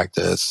my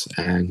practice,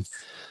 and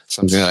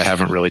something that I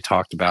haven't really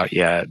talked about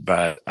yet.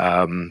 But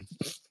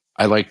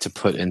I like to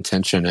put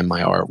intention in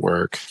my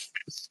artwork,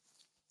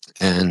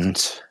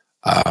 and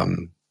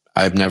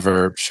I've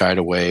never shied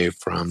away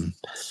from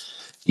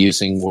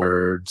using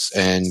words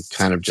and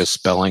kind of just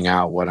spelling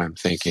out what I'm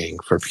thinking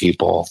for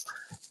people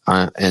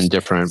in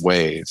different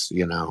ways.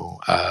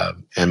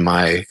 In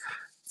my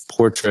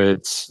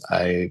portraits,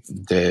 I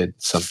did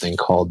something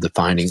called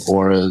defining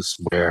auras,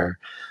 where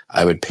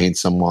I would paint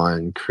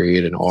someone,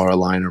 create an aura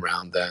line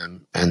around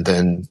them, and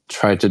then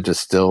try to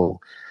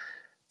distill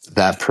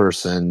that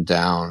person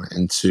down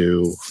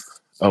into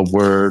a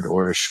word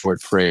or a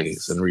short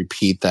phrase and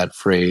repeat that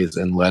phrase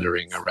in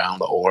lettering around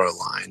the aura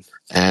line.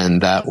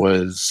 And that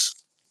was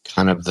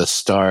kind of the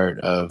start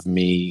of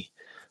me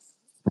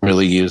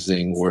really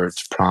using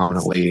words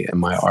prominently in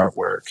my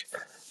artwork.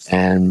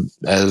 And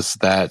as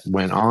that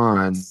went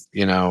on,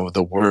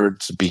 the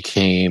words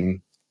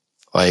became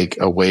like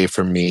a way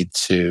for me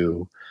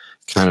to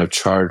kind of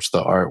charge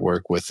the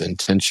artwork with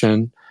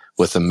intention,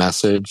 with a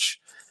message.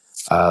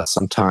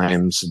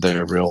 Sometimes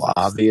they're real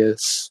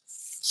obvious,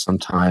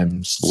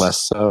 sometimes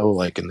less so.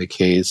 Like in the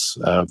case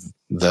of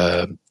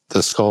the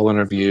skull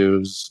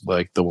interviews,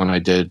 like the one I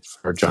did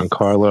for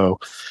Giancarlo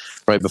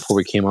right before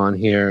we came on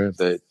here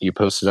that you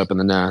posted up in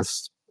the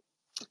nest.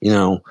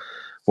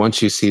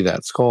 Once you see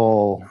that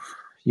skull,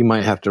 you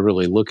might have to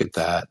really look at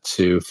that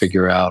to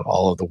figure out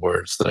all of the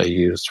words that I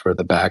used for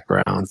the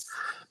background,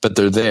 but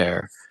they're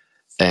there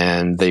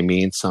and they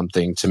mean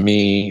something to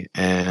me,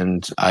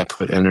 and I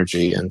put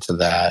energy into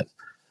that.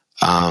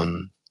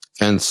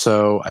 And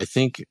so I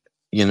think,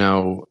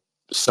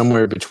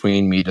 somewhere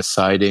between me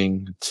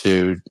deciding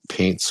to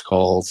paint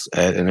skulls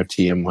at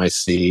NFT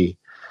NYC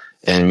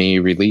and me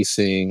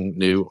releasing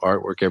new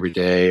artwork every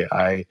day,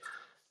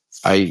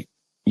 I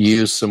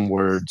use some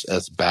words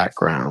as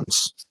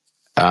backgrounds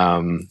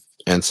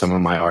in some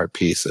of my art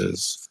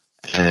pieces.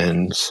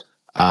 And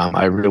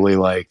I really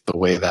like the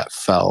way that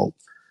felt.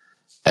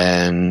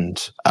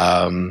 And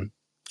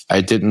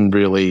I didn't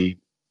really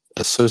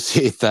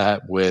associate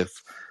that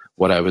with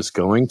what I was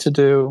going to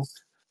do.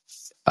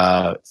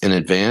 in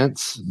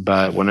advance.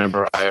 But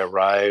whenever I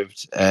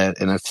arrived at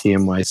NFT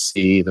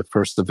NYC, the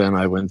first event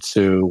I went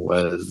to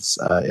was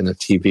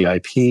NFT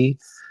VIP.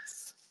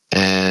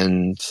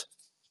 And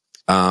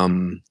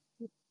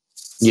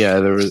yeah,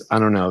 there was, I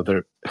don't know,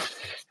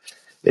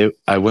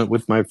 I went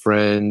with my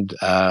friend.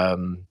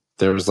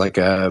 There was like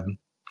a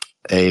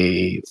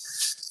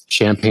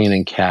champagne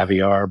and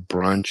caviar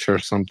brunch or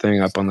something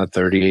up on the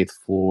 38th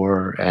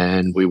floor,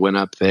 and we went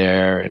up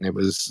there, and it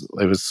was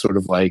sort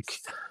of like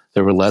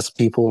there were less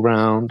people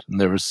around, and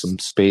there was some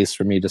space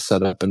for me to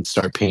set up and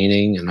start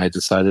painting, and I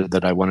decided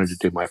that I wanted to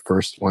do my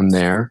first one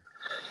there.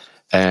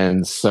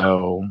 And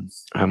so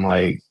I'm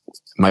like,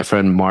 my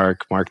friend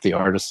Mark the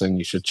artisan,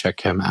 you should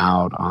check him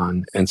out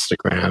on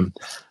Instagram.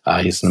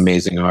 He's an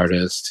amazing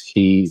artist.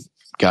 He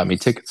got me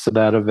tickets to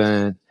that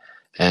event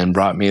and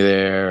brought me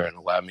there and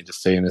allowed me to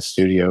stay in his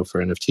studio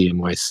for NFT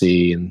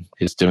NYC. And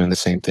he's doing the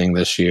same thing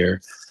this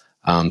year.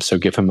 So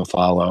give him a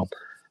follow.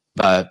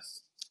 But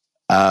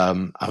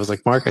I was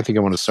like, Mark, I think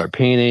I want to start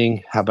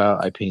painting. How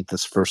about I paint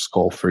this first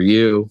skull for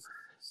you?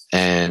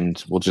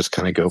 And we'll just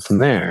kind of go from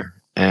there.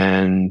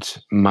 And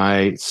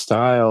my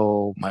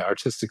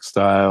artistic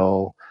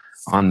style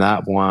on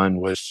that one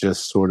was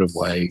just sort of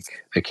like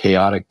a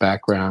chaotic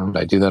background.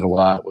 I do that a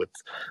lot with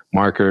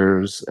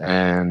markers,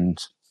 and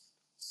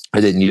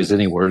I didn't use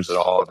any words at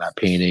all in that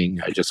painting.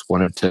 I just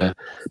wanted to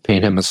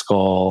paint him a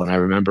skull. And I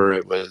remember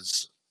it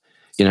was,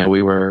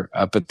 we were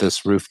up at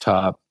this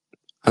rooftop.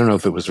 I don't know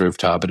if it was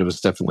rooftop, but it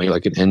was definitely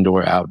like an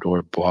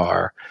indoor-outdoor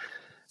bar.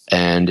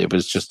 And it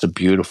was just a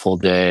beautiful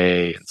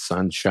day and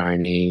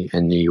sunshiny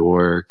in New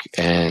York.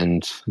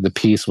 And the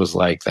piece was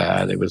like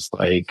that. It was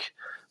like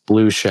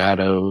blue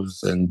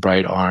shadows and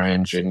bright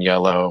orange and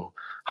yellow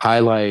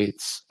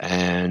highlights.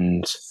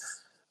 And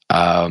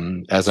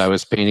as I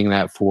was painting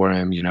that for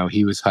him,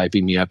 he was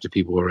hyping me up to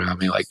people around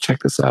me, like,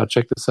 check this out.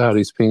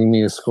 He's painting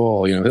me a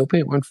skull. He'll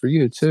paint one for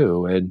you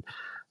too.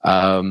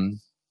 And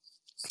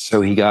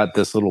so he got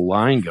this little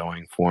line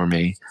going for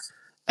me.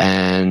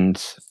 And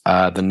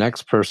the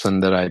next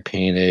person that I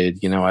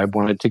painted, I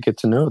wanted to get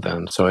to know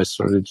them. So I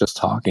started just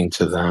talking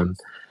to them.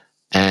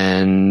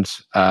 And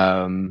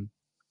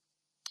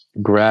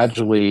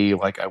gradually,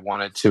 I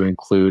wanted to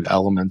include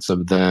elements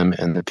of them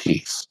in the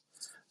piece.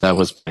 That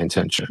was my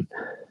intention.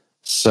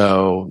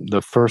 So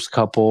the first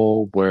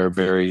couple were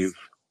very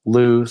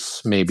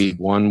loose, maybe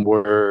one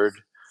word,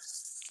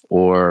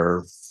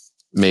 or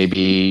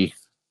maybe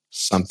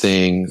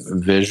something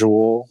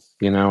visual.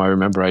 I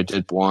remember I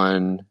did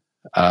one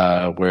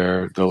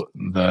where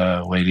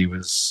the lady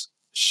was,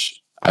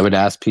 I would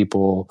ask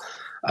people,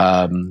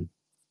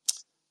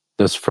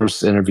 those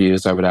first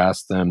interviews, I would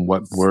ask them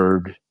what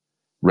word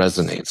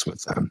resonates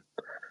with them.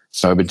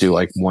 So I would do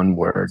like one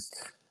word.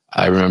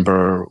 I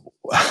remember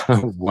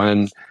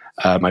when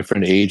my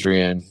friend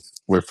Adrienne,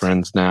 we're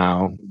friends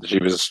now, she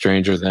was a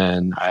stranger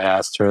then, I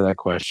asked her that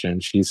question.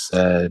 She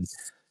said,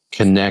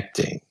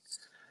 connecting.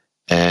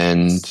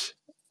 And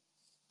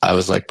I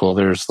was like, well,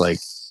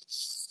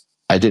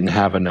 I didn't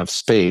have enough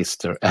space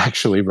to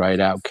actually write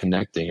out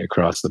connecting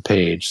across the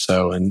page.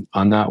 So, and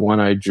on that one,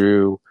 I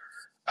drew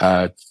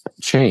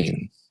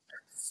chain.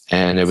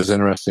 And it was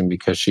interesting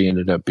because she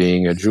ended up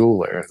being a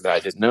jeweler. I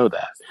didn't know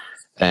that.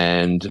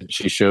 And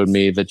she showed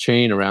me the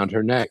chain around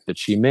her neck that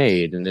she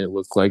made. And it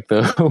looked like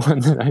the one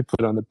that I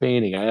put on the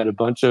painting. I had a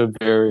bunch of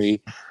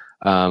very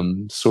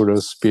sort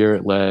of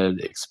spirit-led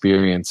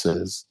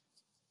experiences.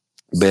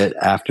 But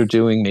after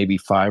doing maybe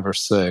 5 or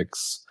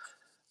 6,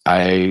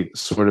 I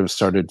sort of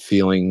started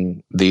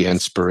feeling the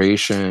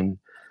inspiration,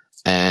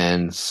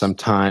 and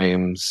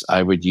sometimes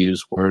I would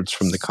use words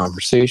from the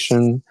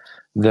conversation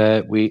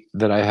that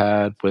I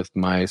had with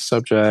my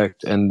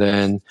subject, and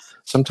then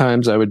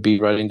sometimes I would be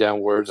writing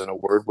down words and a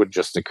word would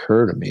just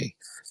occur to me,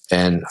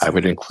 and I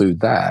would include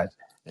that.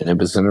 And it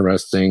was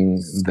interesting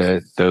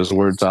that those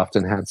words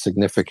often had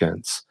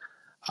significance.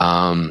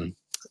 And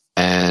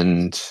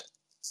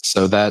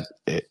so that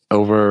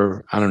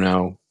over, I don't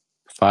know,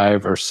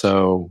 5 or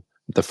so,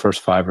 the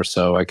first 5 or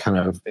so, it kind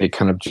of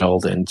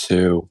gelled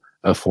into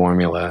a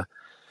formula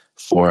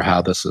for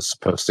how this is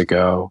supposed to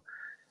go.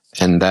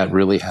 And that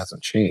really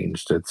hasn't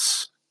changed.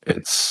 It's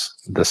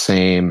the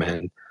same.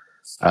 And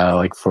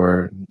like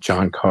for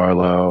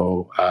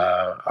Giancarlo,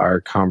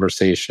 our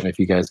conversation, if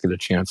you guys get a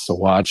chance to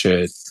watch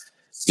it,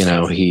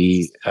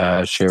 he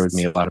shared with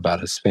me a lot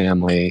about his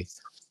family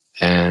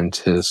and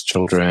his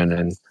children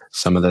and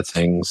some of the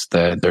things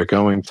that they're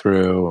going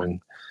through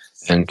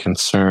and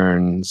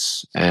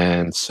concerns.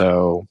 And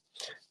so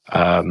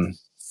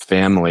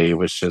family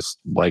was just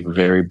like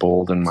very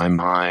bold in my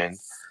mind.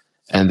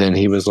 And then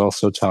he was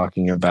also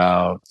talking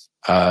about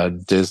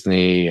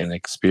Disney and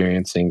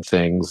experiencing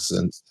things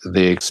and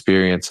the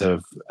experience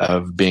of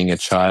being a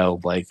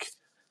child, like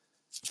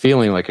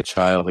feeling like a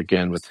child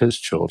again with his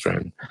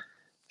children.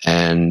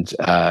 And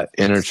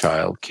inner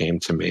child came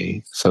to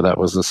me. So that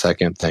was the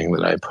second thing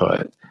that I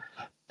put.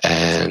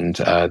 And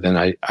then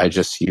I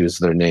just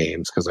used their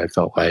names because I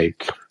felt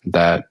like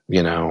that,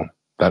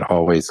 that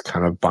always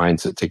kind of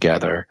binds it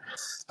together.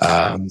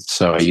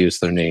 So I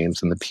used their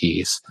names in the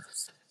piece.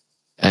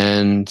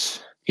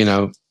 And,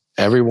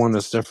 everyone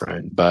is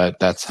different, but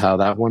that's how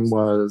that one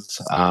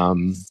was.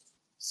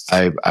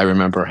 I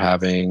remember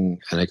having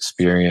an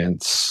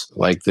experience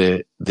like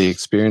the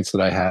experience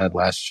that I had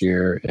last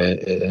year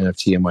at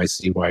NFT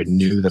NYC, where I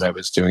knew that I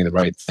was doing the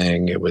right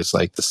thing. It was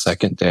like the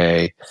second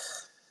day.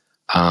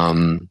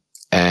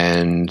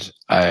 And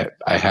I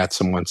had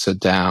someone sit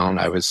down.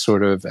 I was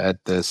sort of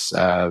at this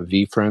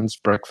V Friends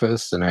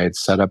breakfast, and I had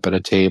set up at a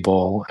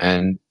table,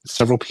 and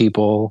several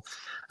people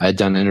I had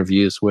done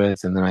interviews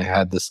with. And then I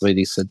had this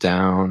lady sit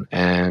down,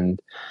 and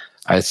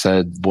I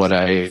said what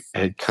I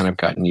had kind of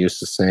gotten used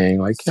to saying,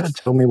 like, yeah,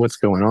 tell me what's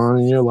going on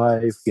in your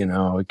life.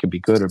 It could be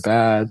good or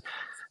bad.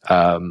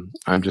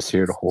 I'm just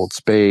here to hold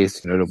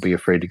space. Don't be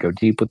afraid to go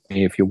deep with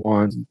me if you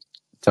want.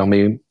 Tell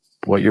me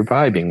what you're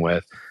vibing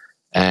with.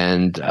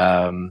 And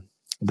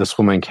this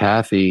woman,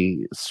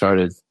 Kathy,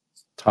 started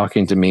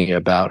talking to me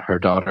about her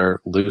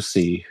daughter,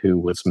 Lucy, who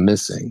was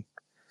missing.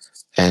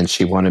 And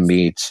she wanted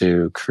me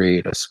to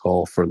create a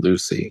skull for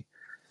Lucy.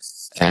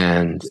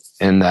 And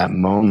in that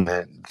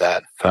moment,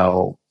 that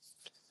felt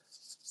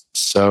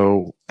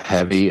so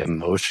heavy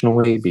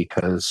emotionally,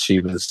 because she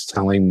was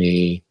telling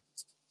me,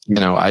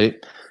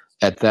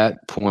 at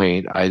that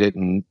point, I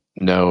didn't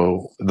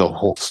know the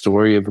whole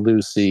story of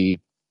Lucy.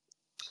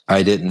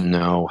 I didn't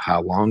know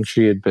how long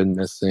she had been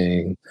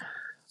missing.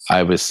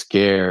 I was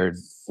scared,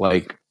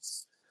 like,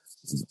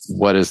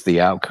 what is the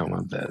outcome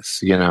of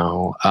this,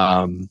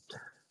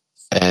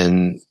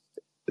 and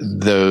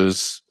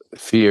those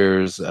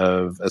fears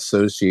of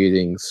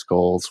associating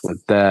skulls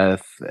with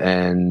death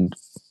and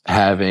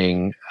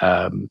having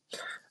a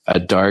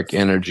dark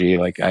energy,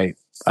 like I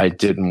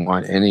didn't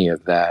want any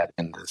of that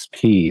in this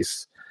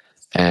piece.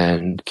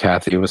 And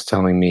Kathy was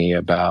telling me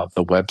about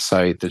the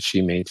website that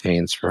she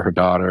maintains for her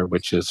daughter,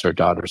 which is her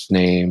daughter's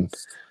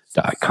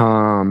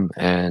name.com,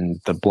 and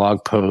the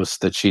blog posts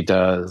that she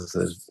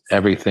does,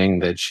 everything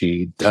that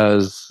she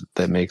does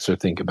that makes her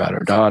think about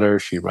her daughter.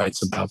 She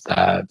writes about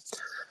that.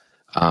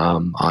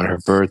 On her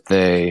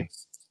birthday,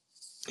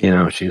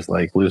 she's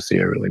like, Lucy,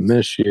 I really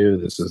miss you.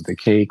 This is the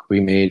cake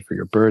we made for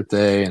your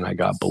birthday, and I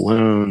got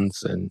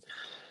balloons, and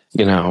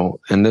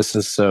and this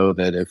is so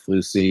that if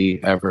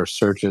Lucy ever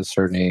searches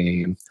her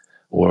name,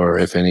 or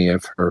if any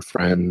of her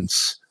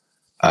friends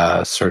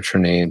search her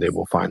name, they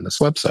will find this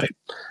website.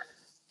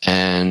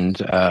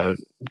 And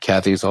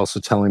Kathy's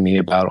also telling me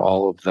about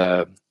all of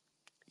the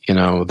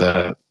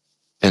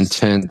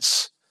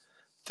intense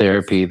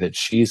therapy that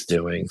she's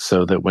doing,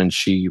 so that when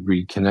she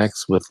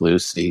reconnects with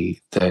Lucy,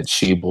 that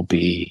she will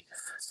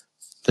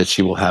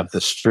have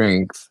the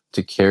strength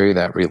to carry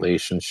that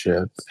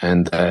relationship,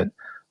 and that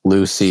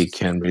Lucy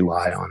can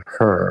rely on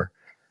her,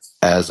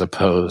 as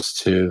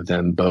opposed to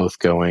them both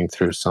going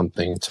through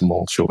something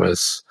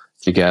tumultuous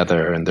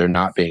together and there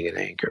not being an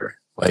anchor.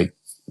 Like,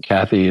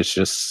 Kathy is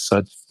just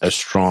such a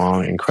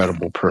strong,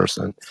 incredible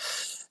person.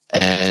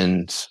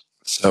 And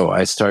so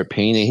I start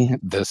painting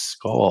this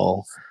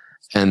skull,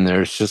 and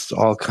there's just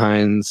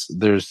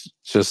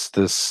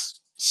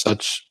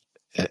such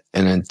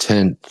an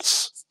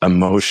intense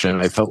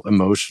emotion. I felt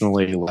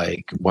emotionally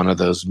like one of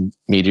those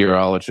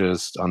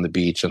meteorologists on the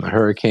beach in the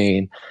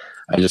hurricane.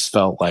 I just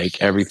felt like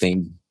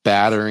everything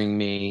battering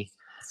me,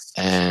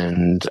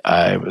 and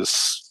I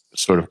was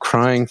sort of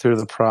crying through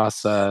the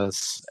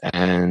process.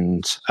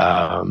 And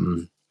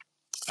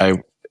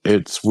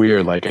it's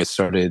weird. Like, I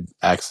started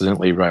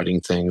accidentally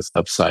writing things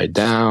upside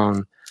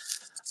down.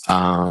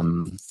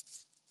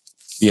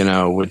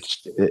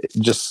 Which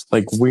just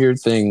like weird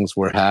things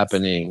were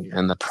happening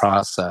in the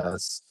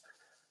process.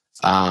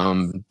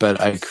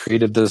 But I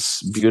created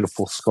this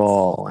beautiful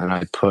skull, and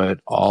I put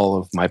all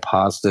of my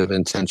positive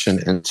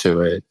intention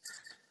into it,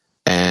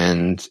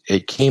 and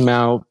it came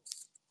out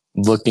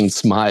looking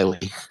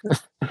smiley.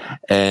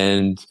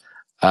 And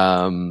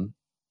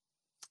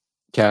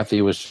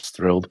Kathy was just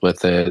thrilled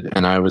with it,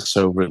 and I was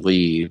so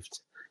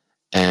relieved.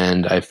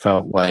 And I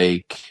felt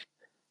like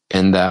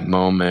in that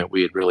moment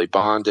we had really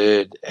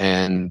bonded,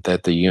 and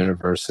that the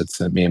universe had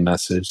sent me a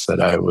message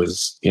that I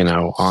was,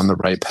 on the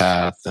right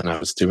path, and I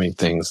was doing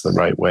things the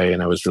right way,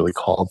 and I was really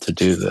called to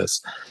do this.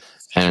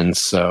 And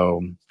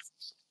so,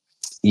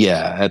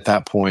 yeah, at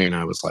that point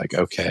I was like,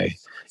 okay,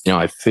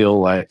 I feel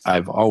like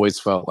I've always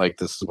felt like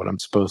this is what I'm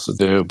supposed to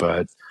do,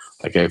 but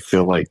like, I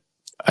feel like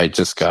I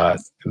just got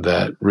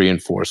that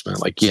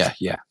reinforcement, like, yeah,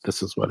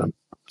 this is what I'm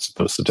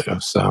supposed to do.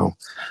 So,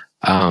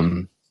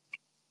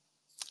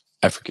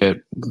 I forget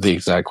the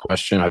exact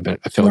question. I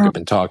feel like I've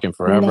been talking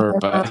forever,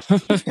 but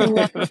it's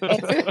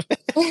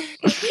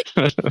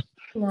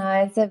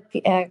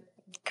a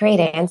great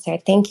answer.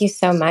 Thank you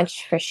so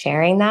much for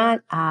sharing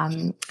that.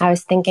 I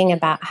was thinking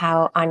about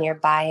how on your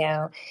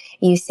bio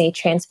you say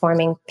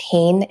transforming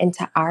pain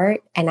into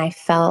art, and I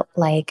felt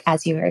like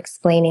as you were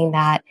explaining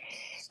that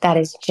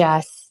is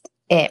just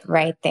it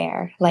right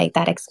there. Like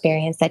that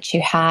experience that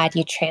you had,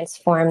 you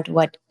transformed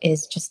what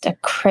is just a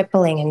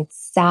crippling and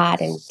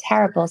sad and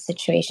terrible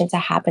situation to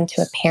happen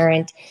to a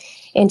parent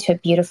into a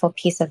beautiful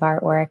piece of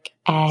artwork.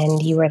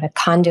 And you were the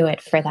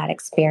conduit for that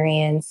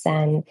experience.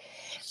 And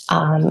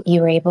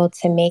you were able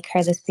to make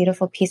her this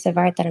beautiful piece of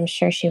art that I'm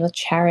sure she will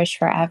cherish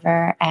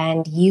forever.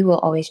 And you will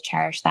always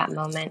cherish that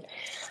moment.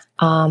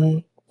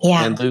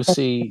 Yeah. And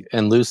Lucy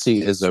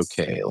is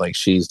okay. Like,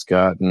 she's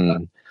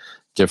gotten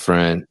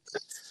different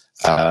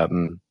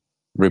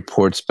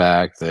reports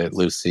back that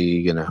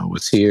Lucy,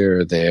 was here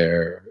or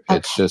there. Okay.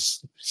 It's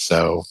just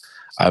so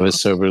I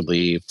was so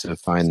relieved to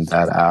find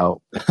that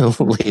out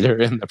later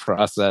in the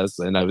process,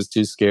 and I was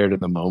too scared in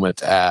the moment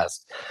to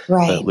ask.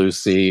 Right. But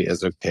Lucy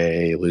is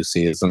okay.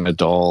 Lucy is an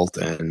adult,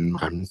 and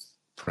I'm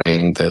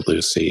praying that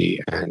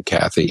Lucy and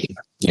Kathy,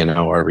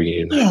 are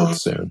reunited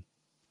soon.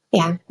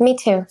 Yeah, me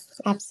too.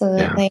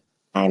 Absolutely.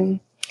 Yeah.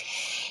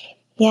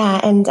 Yeah,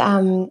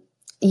 and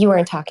you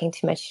weren't talking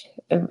too much.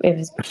 It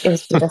was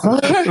beautiful.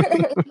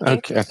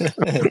 Okay.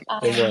 It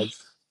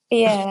was.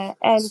 Yeah,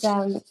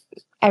 and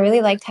I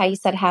really liked how you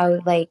said how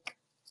like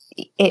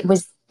it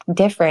was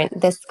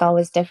different. This skull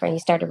was different. You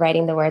started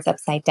writing the words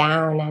upside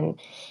down, and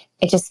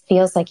it just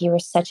feels like you were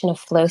such in a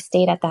flow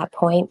state at that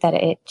point that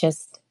it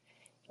just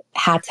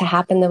had to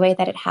happen the way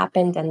that it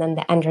happened, and then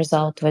the end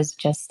result was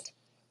just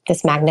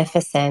this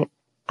magnificent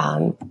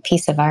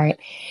piece of art.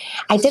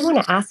 I did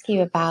want to ask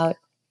you about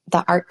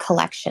the art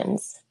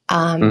collections.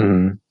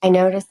 I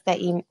noticed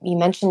that you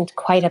mentioned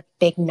quite a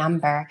big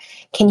number.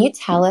 Can you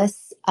tell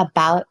us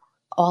about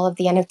all of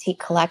the NFT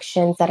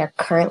collections that are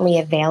currently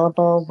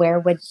available? Where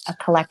would a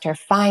collector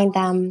find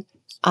them?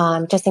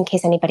 Just in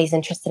case anybody's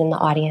interested in the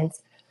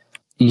audience.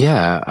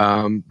 Yeah.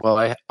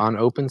 Well, on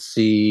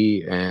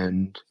OpenSea,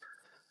 and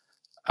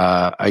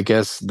I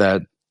guess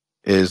that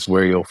is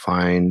where you'll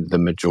find the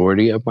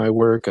majority of my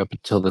work up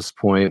until this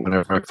point.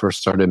 Whenever I first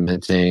started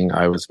minting,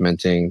 I was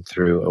minting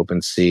through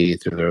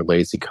OpenSea, through their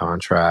lazy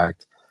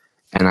contract.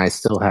 And I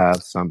still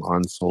have some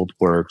unsold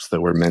works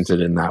that were minted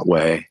in that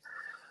way.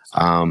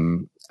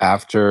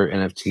 After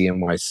NFT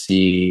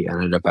NYC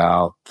and at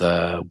about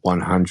the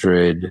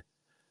 100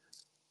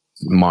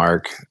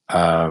 mark,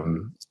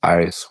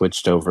 I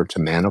switched over to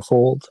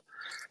Manifold.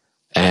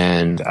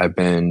 And I've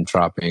been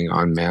dropping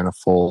on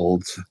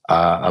Manifold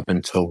up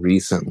until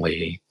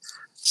recently.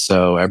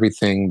 So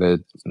everything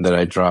that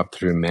I dropped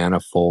through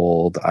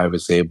Manifold, I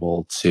was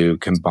able to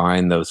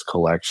combine those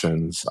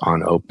collections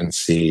on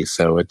OpenSea.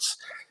 So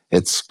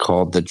it's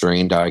called the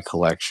DrainedEye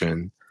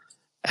collection,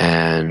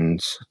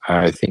 and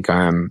I think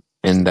I'm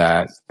in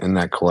that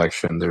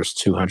collection. There's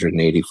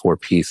 284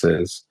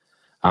 pieces.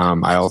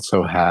 I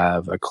also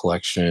have a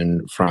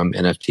collection from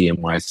NFT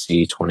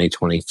NYC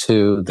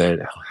 2022 that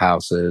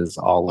houses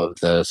all of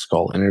the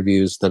skull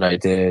interviews that I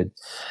did,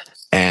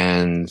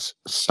 and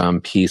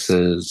some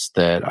pieces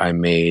that I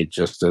made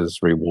just as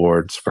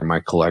rewards for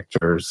my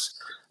collectors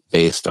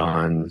based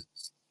on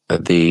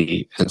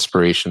the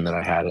inspiration that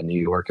I had in New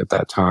York at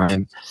that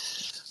time.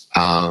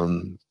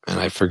 And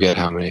I forget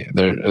how many,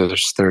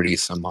 there's 30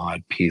 some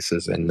odd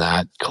pieces in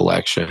that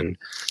collection.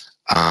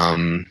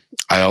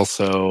 I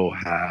also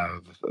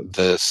have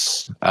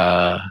this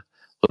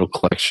little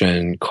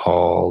collection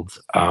called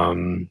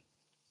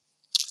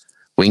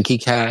Winky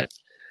Cat,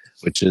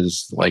 which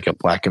is like a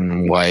black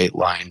and white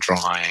line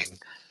drawing.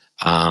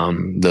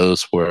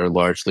 Those were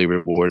largely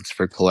rewards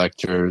for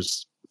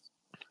collectors.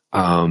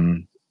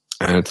 And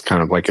it's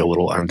kind of like a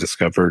little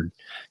undiscovered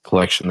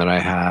collection that I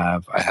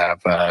have. I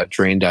have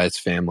DrainedEye's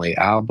family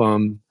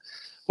album,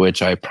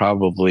 which I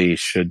probably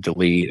should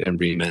delete and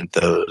remint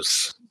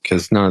those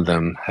because none of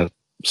them have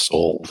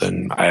sold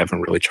and I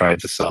haven't really tried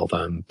to sell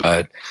them.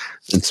 But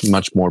it's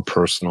much more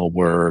personal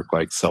work,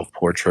 like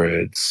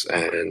self-portraits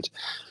and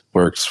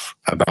works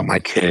about my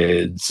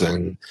kids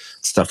and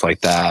stuff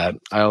like that.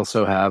 I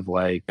also have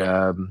like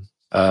a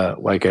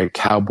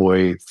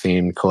cowboy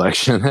themed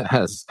collection that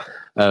has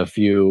a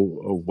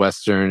few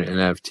Western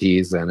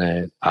NFTs in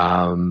it.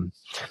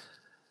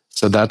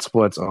 So that's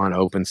what's on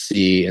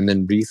OpenSea. And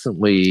then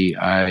recently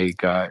I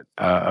got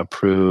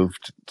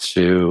approved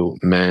to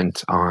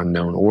mint on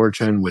Known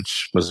Origin,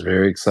 which was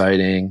very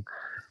exciting.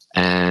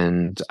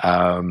 And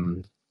I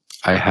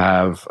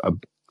have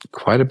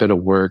quite a bit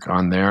of work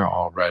on there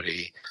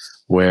already,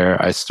 where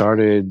I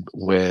started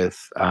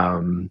with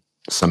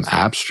some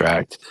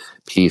abstract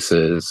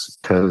pieces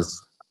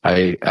because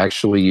I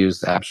actually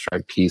used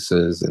abstract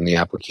pieces in the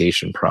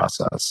application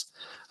process.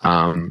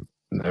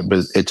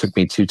 It took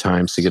me 2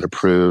 times to get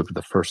approved.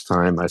 The first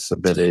time I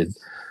submitted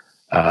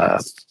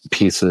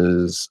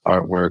pieces,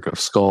 artwork of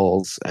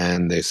skulls,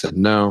 and they said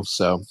no.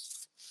 So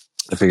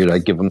I figured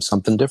I'd give them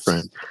something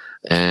different.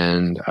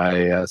 And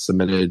I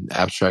submitted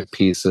abstract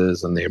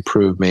pieces and they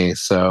approved me.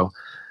 So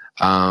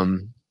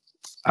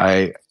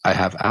I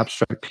have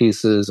abstract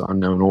pieces on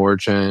Known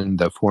Origin.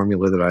 The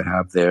formula that I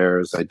have there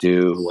is I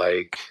do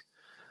like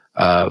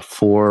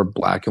 4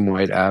 black and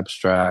white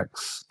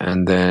abstracts,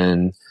 and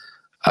then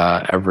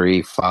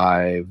every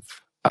 5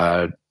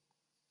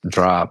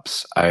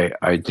 drops,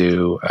 I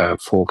do a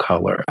full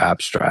color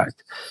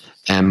abstract.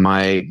 And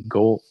my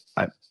goal,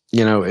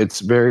 it's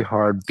very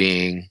hard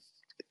being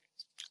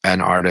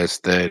an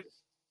artist that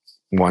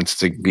wants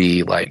to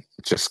be like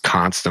just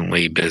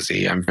constantly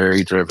busy. I'm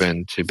very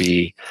driven to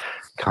be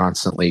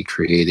constantly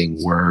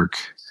creating work.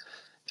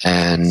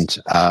 And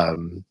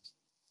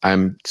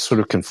I'm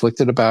sort of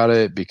conflicted about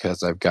it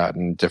because I've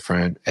gotten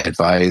different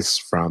advice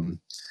from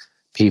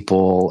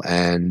people,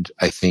 and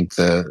I think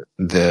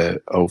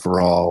the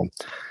overall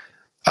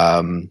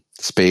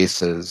space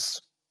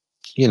has,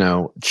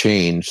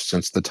 changed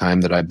since the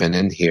time that I've been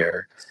in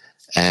here.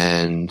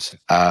 And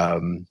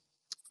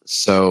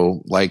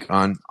so like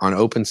on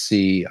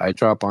OpenSea, I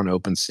drop on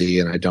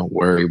OpenSea and I don't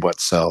worry what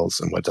sells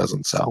and what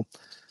doesn't sell.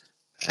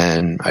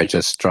 And I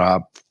just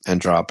drop and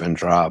drop and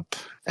drop.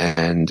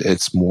 And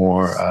it's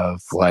more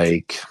of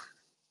like,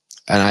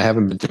 and I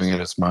haven't been doing it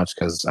as much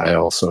because I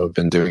also have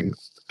been doing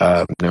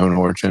known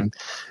origin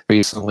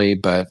recently,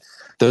 but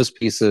those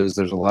pieces,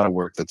 there's a lot of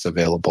work that's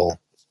available.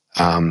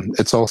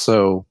 It's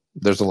also,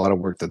 there's a lot of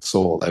work that's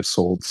sold. I've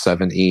sold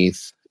 7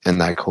 ETH in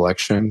that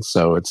collection,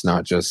 so it's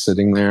not just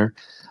sitting there.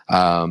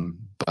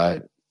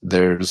 But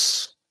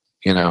there's,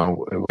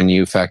 when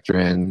you factor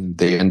in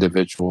the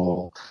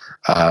individual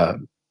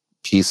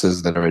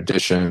pieces that are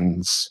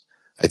editions,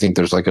 I think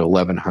there's like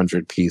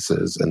 1,100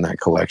 pieces in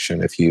that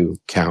collection if you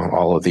count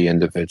all of the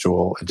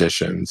individual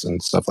editions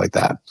and stuff like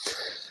that.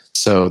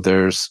 So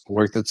there's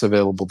work that's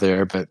available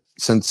there. But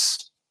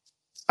since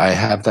I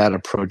have that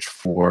approach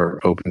for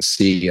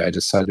OpenSea, I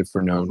decided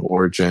for known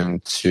origin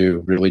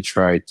to really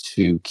try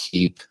to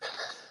keep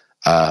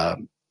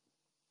the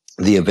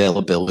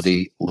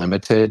availability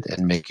limited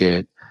and make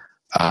it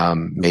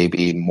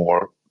maybe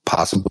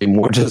possibly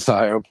more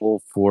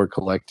desirable for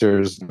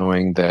collectors,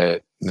 knowing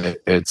that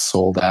it's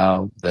sold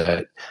out,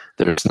 that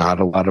there's not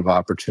a lot of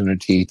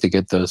opportunity to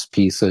get those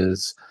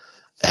pieces.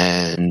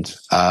 And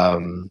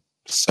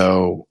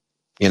so,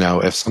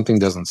 if something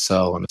doesn't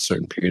sell in a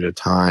certain period of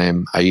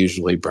time, I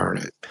usually burn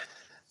it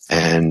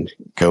and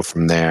go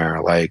from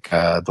there. Like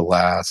the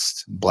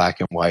last black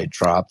and white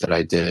drop that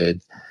I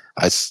did,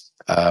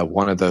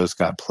 one of those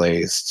got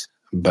placed,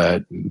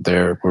 but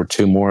there were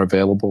 2 more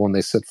available and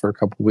they sit for a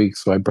couple of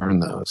weeks, so I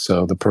burned those.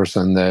 So the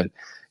person that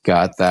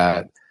got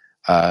that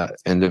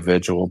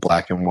individual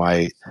black and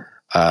white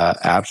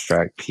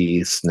abstract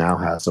piece now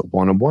has a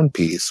 1-of-1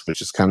 piece,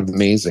 which is kind of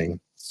amazing.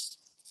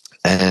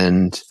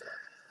 And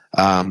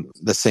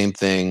the same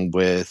thing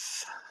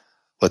with,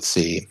 let's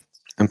see,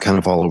 I'm kind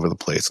of all over the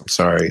place. I'm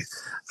sorry.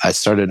 I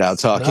started out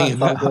talking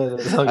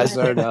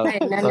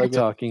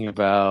talking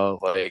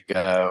about like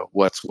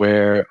what's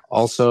where.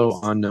 Also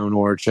on known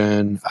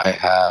origin, I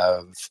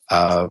have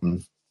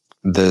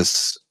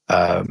this.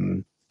 I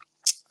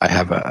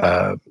have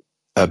a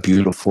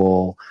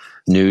beautiful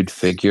nude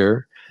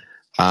figure,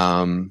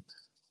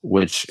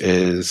 which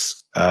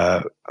is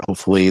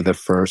hopefully the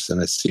first in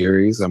a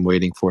series. I'm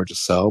waiting for it to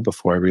sell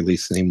before I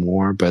release any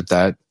more. But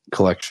that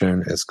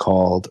collection is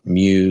called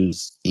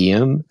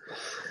Museum.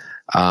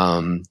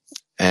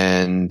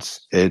 And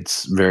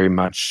it's very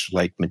much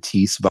like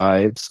Matisse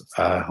vibes.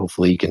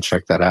 Hopefully you can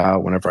check that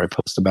out. Whenever I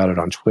post about it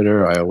on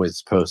Twitter, I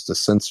always post a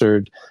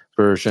censored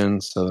version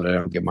so that I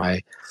don't get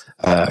my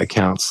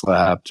account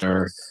slapped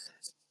or,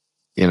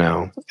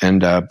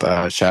 end up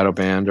shadow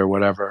banned or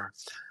whatever.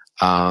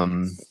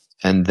 And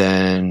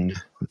then,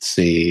 let's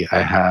see,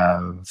 I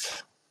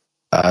have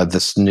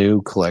this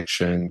new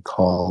collection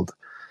called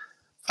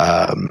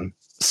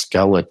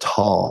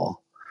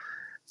Skeletal,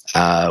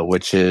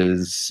 which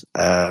is...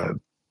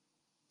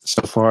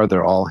 so far,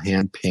 they're all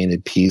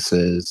hand-painted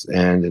pieces,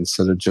 and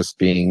instead of just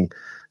being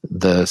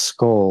the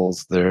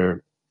skulls,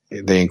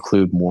 they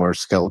include more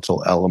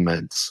skeletal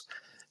elements,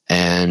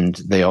 and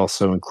they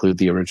also include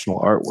the original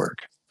artwork.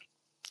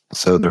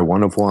 So they're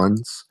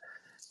 1-of-1s,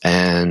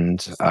 and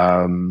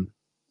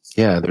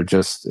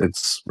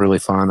it's really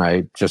fun.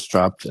 I just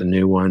dropped a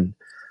new one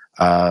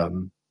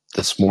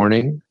this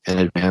morning in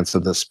advance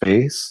of the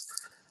space,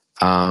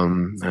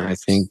 and I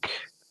think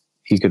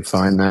you could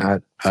find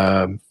that.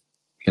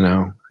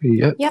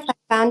 Yep, I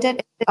found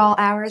it. All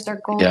hours are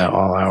golden. Yeah,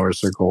 all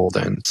hours are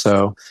golden.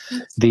 So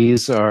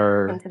these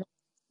are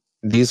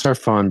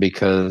fun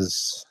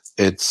because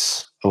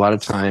it's a lot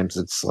of times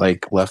it's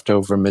like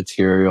leftover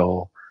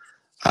material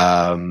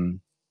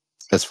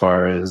as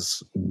far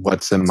as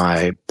what's in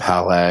my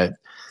palette,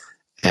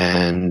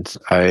 and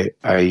I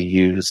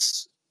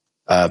use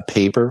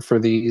paper for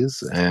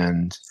these,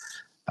 and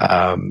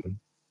I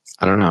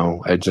don't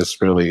know, I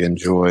just really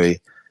enjoy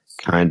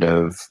kind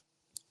of...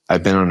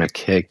 I've been on a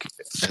kick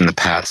in the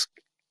past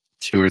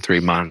 2 or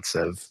 3 months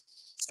of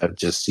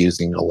just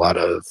using a lot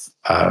of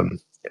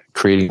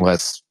creating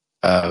less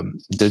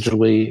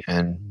digitally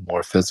and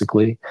more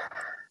physically.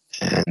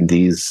 And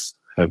these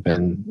have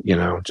been,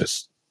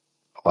 just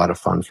a lot of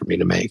fun for me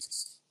to make.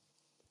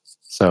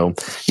 So,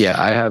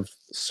 yeah, I have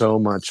so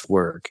much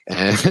work,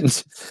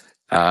 and,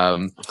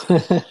 I've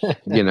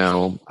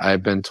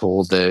been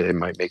told that it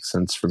might make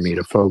sense for me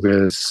to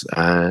focus,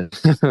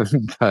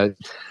 but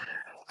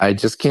I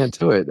just can't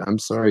do it. I'm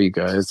sorry, you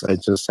guys. I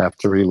just have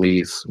to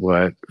release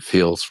what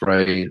feels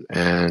right.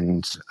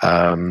 And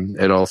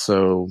it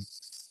also,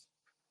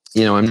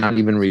 I'm not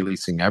even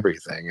releasing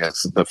everything.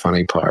 That's the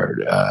funny part.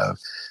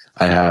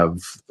 I have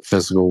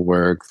physical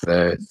work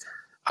that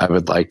I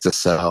would like to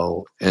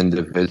sell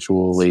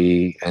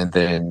individually and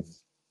then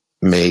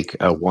make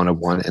a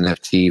one-of-one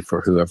NFT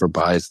for whoever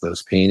buys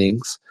those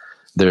paintings.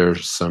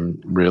 There's some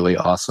really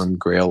awesome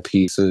Grail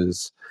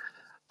pieces.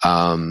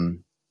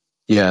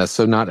 Yeah,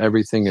 so not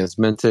everything is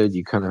minted.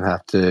 You kind of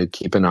have to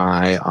keep an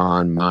eye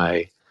on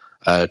my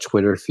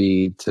Twitter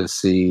feed to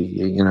see,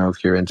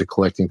 if you're into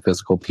collecting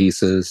physical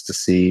pieces, to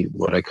see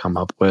what I come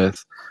up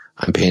with.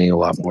 I'm painting a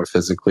lot more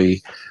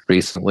physically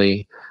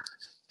recently.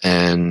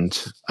 And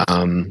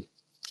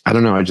I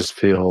don't know, I just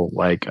feel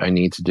like I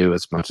need to do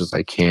as much as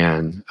I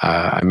can.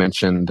 I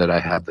mentioned that I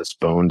have this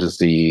bone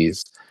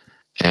disease,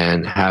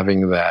 and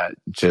having that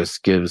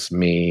just gives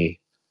me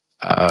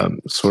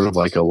sort of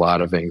like a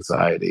lot of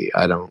anxiety.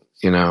 I don't,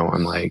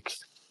 I'm like,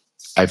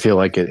 I feel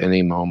like at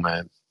any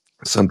moment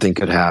something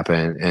could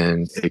happen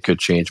and it could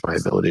change my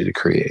ability to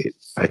create,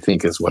 I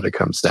think is what it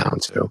comes down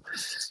to.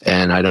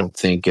 And I don't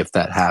think if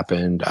that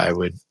happened, I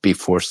would be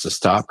forced to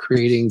stop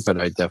creating,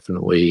 but I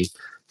definitely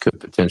could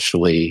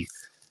potentially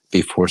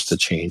be forced to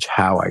change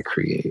how I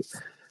create.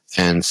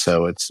 And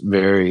so it's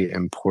very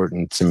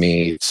important to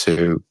me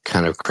to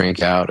kind of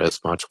crank out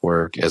as much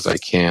work as I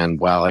can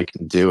while I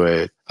can do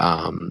it.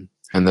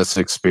 And this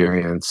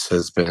experience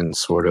has been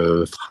sort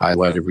of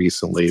highlighted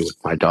recently with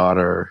my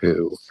daughter,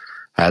 who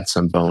had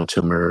some bone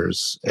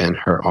tumors in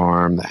her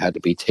arm that had to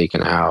be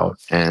taken out.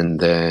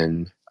 And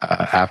then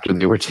after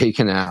they were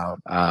taken out,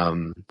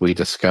 we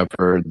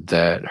discovered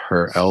that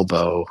her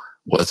elbow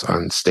was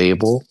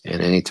unstable. And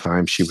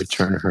anytime she would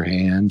turn her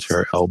hand,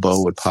 her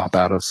elbow would pop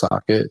out of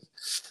socket.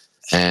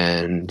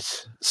 And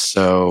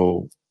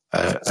so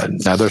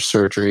another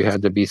surgery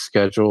had to be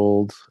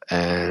scheduled,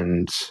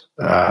 and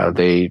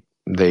they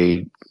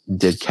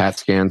did CAT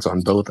scans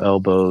on both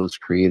elbows,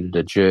 created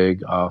a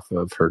jig off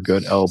of her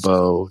good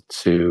elbow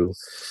to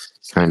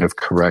kind of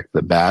correct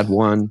the bad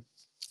one.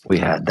 We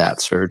had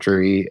that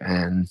surgery,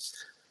 and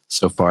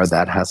so far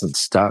that hasn't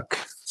stuck.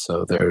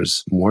 So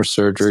there's more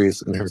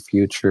surgeries in her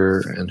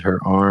future, and her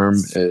arm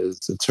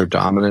it's her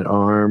dominant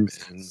arm,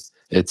 and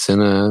it's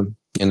in a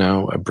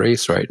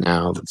brace right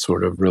now that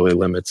sort of really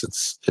limits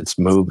its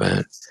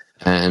movement.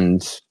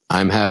 And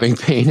I'm having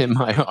pain in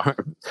my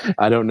arm.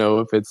 I don't know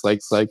if it's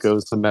like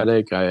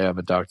psychosomatic. I have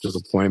a doctor's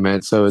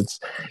appointment. So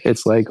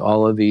it's like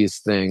all of these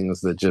things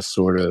that just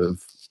sort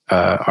of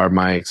are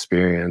my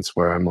experience,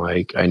 where I'm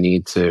like, I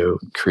need to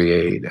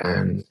create,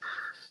 and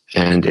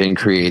in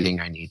creating,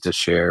 I need to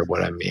share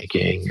what I'm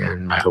making.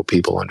 And I hope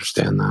people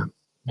understand that.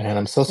 Man,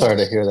 I'm so sorry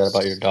to hear that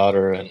about your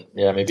daughter. And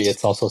yeah, maybe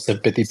it's also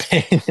sympathy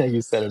pain that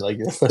you said it like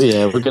this.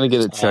 Yeah, we're going to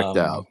get it checked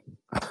out.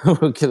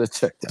 We'll get it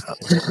checked out.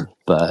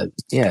 But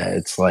yeah,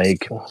 it's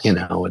like,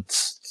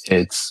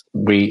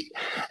 we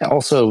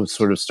also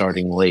sort of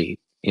starting late,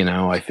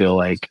 I feel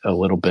like a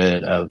little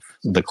bit of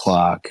the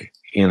clock,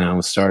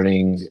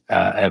 starting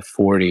at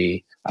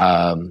 40,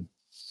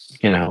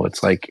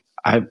 it's like,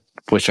 I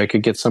wish I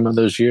could get some of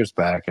those years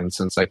back. And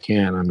since I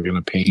can, I'm going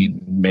to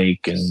paint,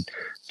 make, and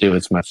do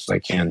as much as I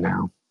can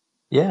now.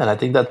 Yeah, and I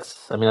think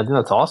that's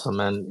awesome.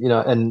 And,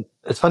 and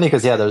it's funny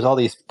because, yeah, there's all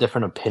these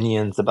different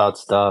opinions about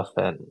stuff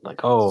and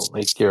like, oh,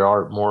 make your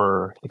art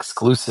more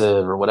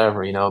exclusive or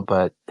whatever,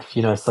 but,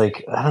 it's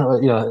like, I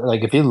don't know,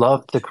 like if you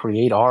love to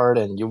create art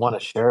and you want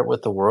to share it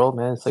with the world,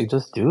 man, it's like,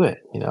 just do it,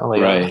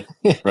 like, right,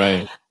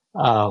 right.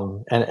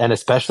 And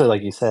especially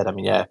like you said, I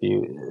mean, yeah, if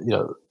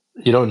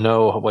you don't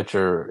know what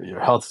your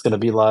health's going to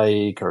be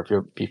like, or if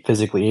you'll be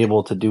physically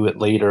able to do it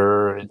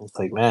later. And it's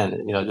like,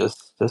 man,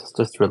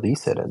 just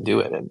release it and do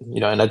it. And,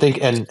 and I think,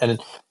 and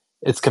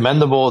it's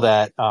commendable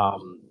that,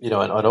 on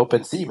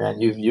OpenSea,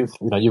 man,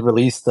 you've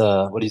released,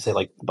 what do you say,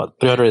 like about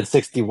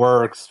 360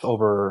 works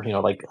over,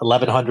 like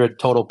 1,100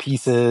 total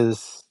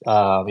pieces.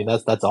 I mean,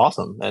 that's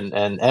awesome. And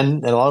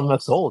a lot of them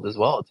have sold as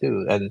well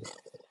too. And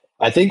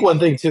I think one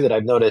thing too that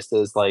I've noticed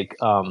is like,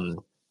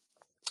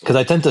 because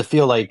I tend to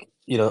feel like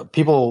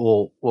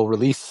people will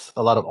release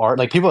a lot of art,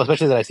 like people,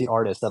 especially that I see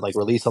artists that like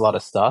release a lot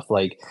of stuff.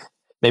 Like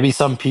maybe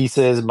some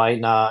pieces might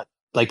not,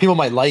 like people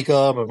might like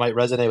them or might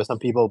resonate with some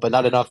people, but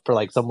not enough for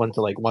like someone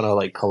to like want to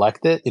like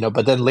collect it,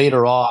 But then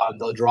later on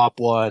they'll drop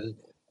one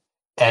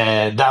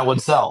and that one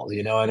sells,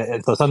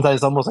 And so sometimes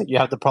it's almost like you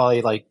have to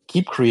probably like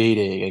keep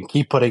creating and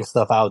keep putting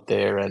stuff out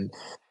there, and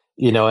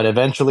and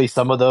eventually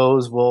some of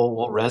those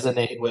will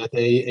resonate with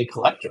a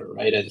collector,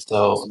 right? And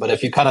so, but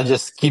if you kind of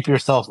just keep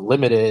yourself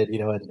limited,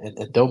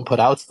 and don't put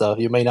out stuff,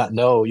 you may not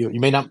know, you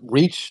may not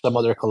reach some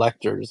other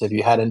collectors if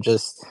you hadn't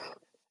just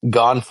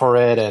gone for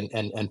it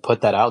and put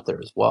that out there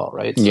as well,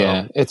 right?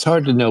 Yeah, it's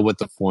hard to know what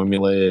the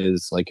formula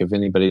is. Like if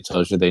anybody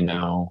tells you they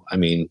know, I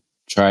mean,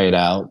 try it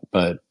out,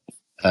 but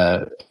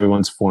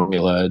everyone's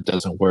formula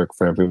doesn't work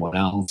for everyone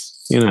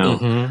else,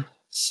 Mm-hmm.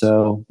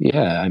 So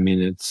yeah, I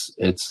mean,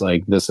 it's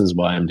like this is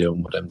why I'm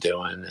doing what I'm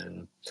doing,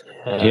 and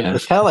Yeah, yeah,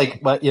 it's kind of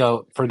like, but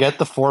forget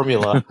the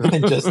formula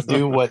and just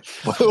do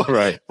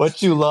right,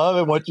 what you love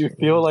and what you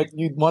feel like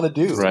you want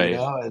to do, right,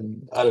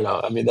 And I don't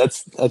know. I mean,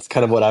 that's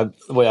kind of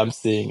the way I'm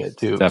seeing it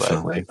too. But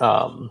definitely,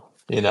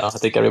 I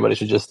think everybody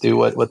should just do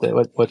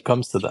what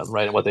comes to them,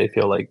 right, and what they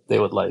feel like they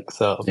would like.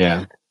 So,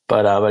 yeah.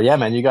 but yeah,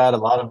 man, you got a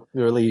lot of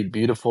really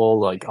beautiful,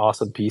 like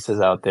awesome pieces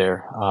out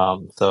there.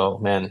 So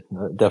man,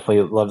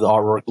 definitely love the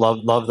artwork.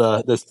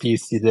 Love this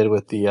piece you did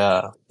with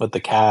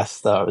the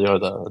cast,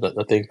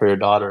 the thing for your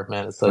daughter.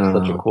 Man, it's such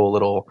a Uh,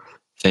 cool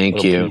Thank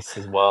little you. piece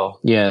as well.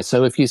 Yeah.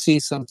 So if you see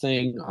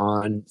something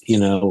on,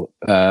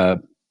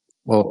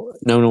 well,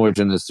 known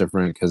origin is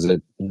different because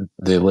the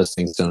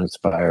listings don't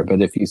expire.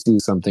 But if you see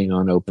something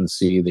on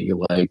OpenSea that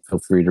you like, feel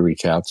free to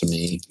reach out to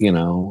me.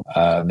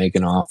 Make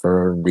an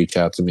offer, reach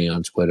out to me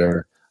on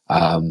Twitter.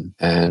 And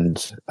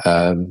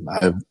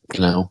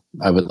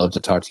I would love to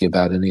talk to you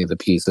about any of the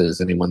pieces.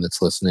 Anyone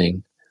that's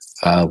listening,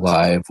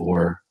 live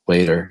or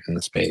later in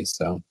the space.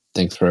 So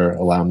thanks for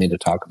allowing me to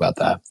talk about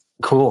that.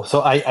 Cool.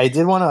 So I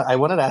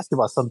wanted to ask you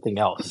about something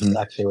else Mhm.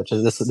 actually, which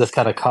is this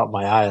kind of caught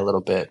my eye a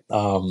little bit.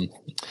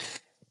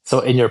 So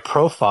in your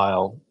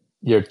profile,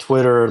 your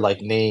Twitter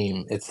like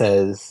name, it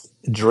says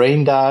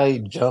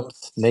DrainedEye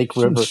jumps Snake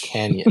River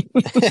Canyon.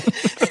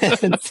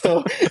 And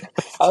so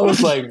I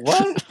was like,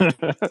 what?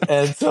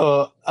 And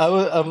so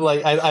I'm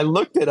like, I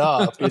looked it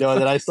up, and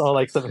then I saw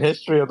like some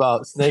history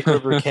about Snake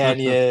River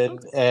Canyon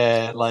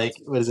and like,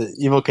 what is it?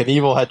 Evil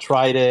Knievel had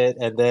tried it.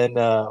 And then,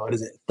 what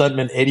is it?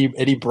 Stuntman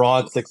Eddie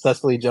Braun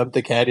successfully jumped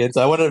the canyon.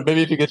 So I wondered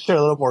maybe if you could share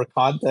a little more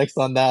context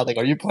on that. Like,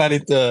 are you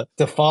planning to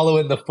follow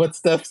in the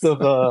footsteps of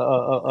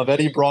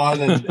Eddie Braun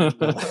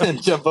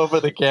and jump over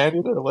the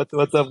canyon, or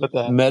what's up with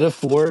that?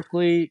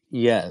 Metaphorically,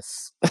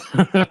 yes.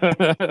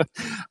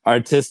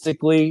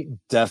 Artistically,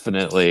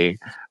 definitely.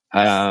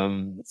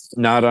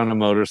 Not on a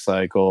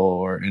motorcycle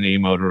or any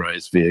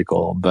motorized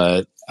vehicle,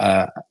 but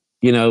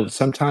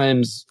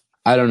sometimes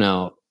I don't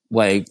know.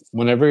 Like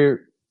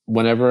whenever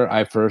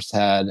I first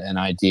had an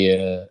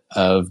idea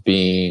of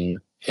being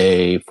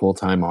a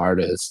full-time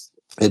artist,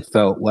 it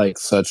felt like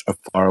such a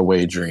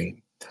faraway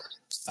dream.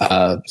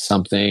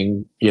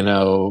 Something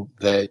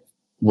that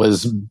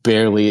was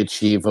barely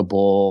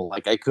achievable.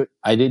 Like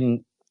I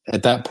didn't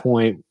at that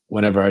point.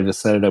 Whenever I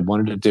decided I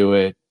wanted to do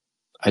it,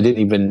 I didn't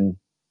even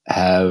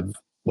have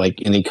like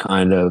any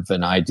kind of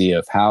an idea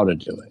of how to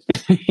do it.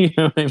 You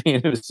know what I mean?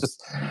 It was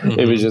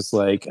Mm-hmm. just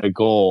like a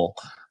goal.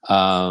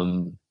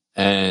 And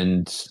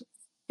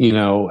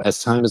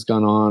as time has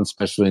gone on,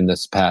 especially in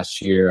this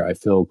past year, I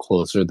feel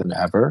closer than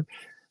ever.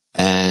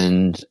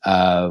 And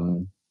I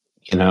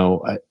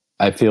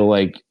feel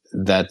like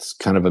that's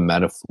kind of a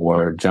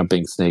metaphor,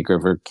 jumping Snake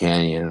River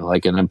Canyon,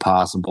 like an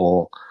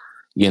impossible,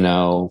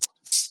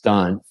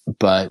 stunt,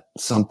 but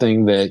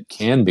something that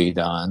can be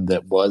done,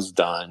 that was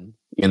done,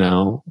 and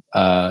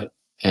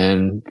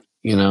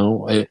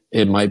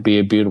it might be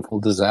a beautiful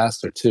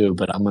disaster too,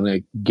 but I'm gonna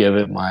give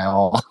it my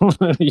all.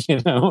 you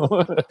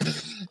know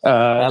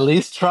At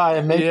least try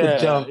and make the yeah,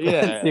 jump and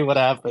yeah, see what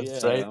happens,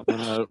 yeah. right? I'm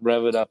gonna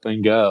rev it up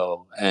and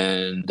go,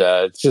 and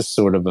it's just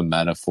sort of a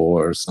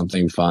metaphor,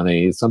 something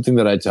funny, something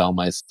that I tell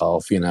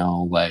myself.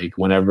 Like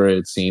whenever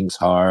it seems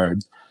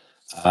hard,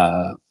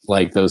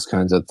 like those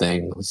kinds of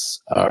things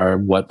are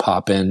what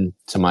pop into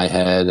my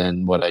head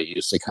and what I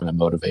use to kind of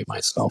motivate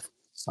myself.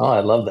 Oh,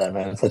 I love that,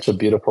 man. It's such a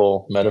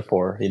beautiful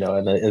metaphor,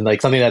 and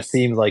like something that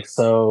seems like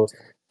so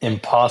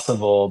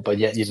impossible, but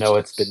yet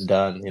it's been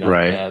done.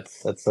 Right. Yeah,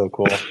 that's so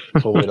cool.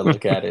 Cool way to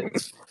look at it.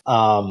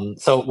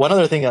 So one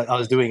other thing I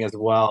was doing as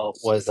well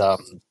was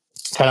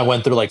kind of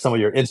went through like some of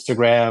your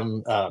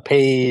Instagram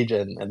page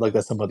and looked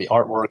at some of the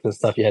artwork and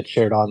stuff you had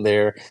shared on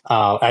there.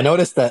 I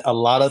noticed that a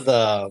lot of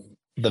the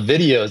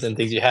videos and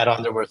things you had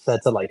on there were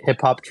set to like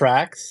hip hop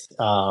tracks.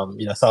 So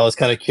I was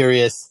kind of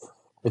curious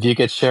if you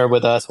could share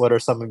with us what are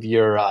some of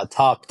your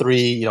top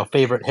three,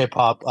 favorite hip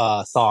hop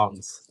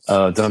songs.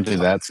 Oh, don't do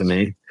that to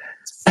me.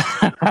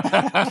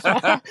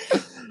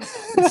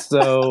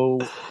 So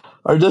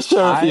Or just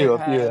share I a few.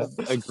 have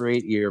a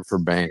great ear for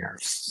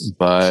bangers,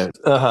 but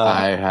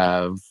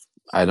Uh-huh.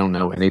 I don't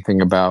know anything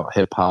about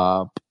hip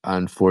hop.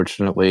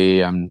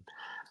 Unfortunately,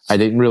 I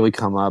didn't really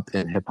come up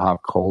in hip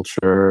hop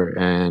culture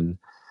and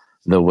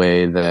the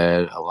way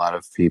that a lot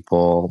of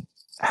people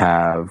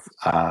have.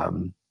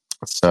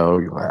 So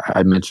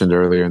I mentioned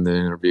earlier in the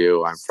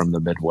interview, I'm from the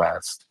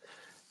Midwest,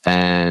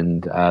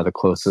 and the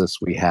closest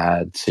we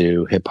had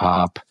to hip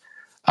hop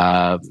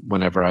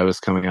whenever I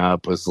was coming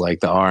up was like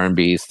the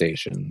R&B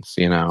stations.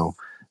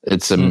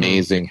 It's Mm-hmm.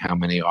 amazing how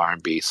many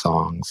R&B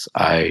songs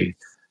I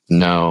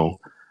know.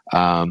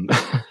 Um,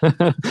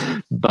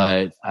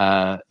 but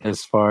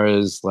as far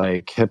as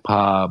like hip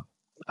hop,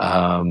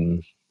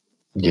 um,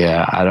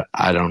 yeah,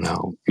 I don't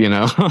know.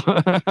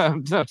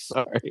 I'm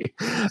sorry.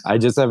 I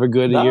just have a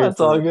good No, ear it's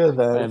all for. good,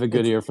 I man. have a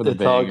good ear for the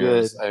It's all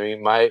bangers. good. I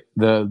mean,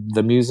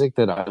 the music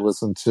that I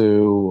listen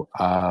to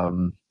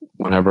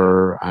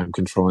whenever I'm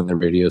controlling the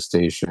radio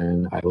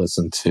station, I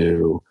listen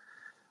to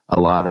a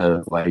lot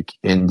of like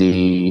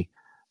indie.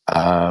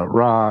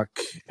 rock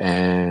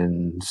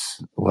and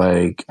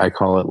like I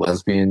call it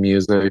lesbian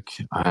music.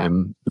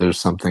 There's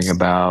something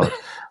about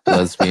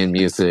lesbian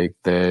music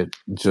that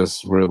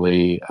just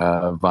really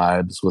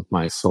vibes with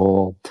my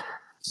soul.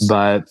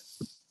 But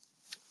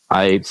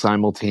I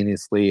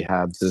simultaneously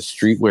have this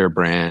streetwear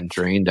brand,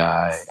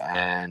 DrainedEye,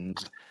 and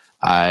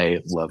I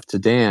love to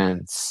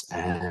dance.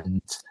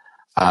 And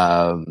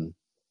um,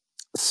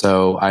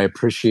 so I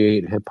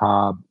appreciate hip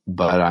hop,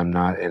 but I'm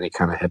not any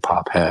kind of hip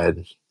hop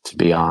head, to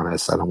be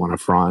honest. I don't want to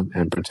front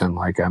and pretend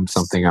like I'm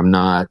something I'm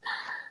not.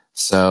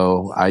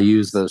 So I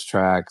use those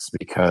tracks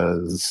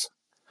because,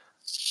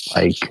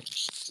 like,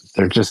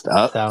 they're just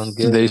up. Sound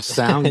They good.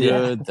 sound Yeah.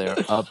 good. They're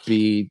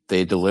upbeat.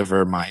 They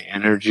deliver my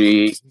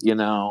energy, you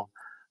know.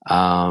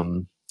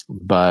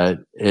 But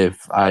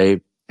if I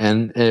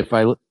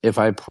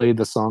played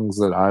the songs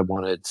that I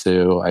wanted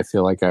to, I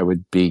feel like I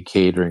would be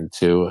catering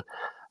to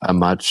a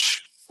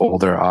much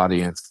older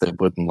audience that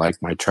wouldn't like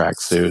my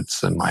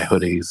tracksuits and my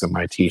hoodies and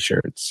my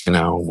t-shirts, you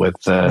know,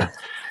 with the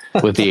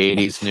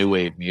 80s new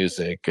wave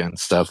music and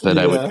stuff that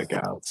I would Yeah. pick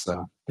out.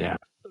 So, yeah.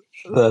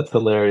 That's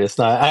hilarious.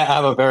 No, I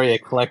have a very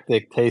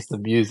eclectic taste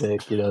of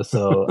music,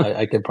 so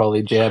I could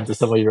probably jam to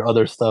some of your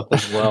other stuff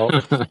as well.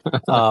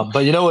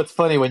 But you know what's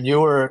funny? When you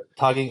were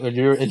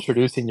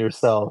introducing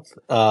yourself,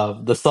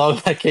 the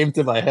song that came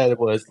to my head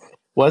was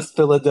West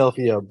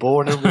Philadelphia,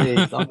 born and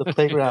raised on the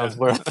playgrounds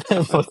where I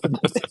spent most of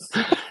the days.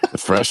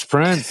 Fresh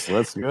Prince,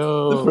 let's The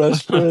go.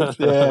 Fresh Prince,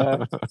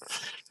 yeah.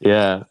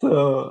 Yeah.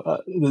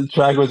 So the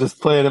track was just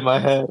playing in my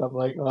head. I'm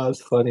like, oh,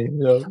 that's funny,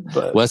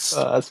 but West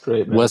that's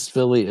great, man. West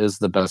Philly is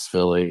the best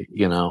Philly.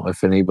 You know,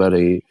 if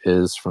anybody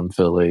is from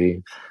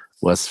Philly,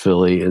 West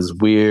Philly is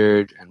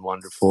weird and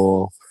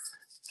wonderful.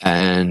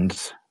 And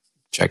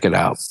check it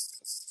out.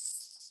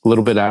 A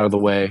little bit out of the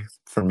way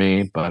for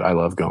me, but I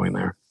love going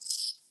there.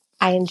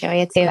 I enjoy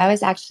it too. I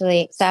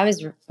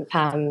was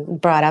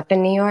brought up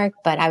in New York,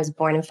 but I was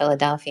born in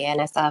Philadelphia,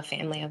 and I saw a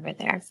family over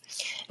there,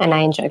 and I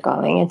enjoy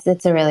going.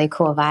 It's a really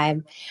cool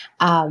vibe,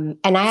 and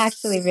I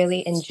actually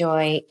really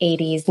enjoy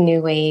 '80s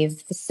new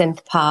wave,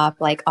 synth pop,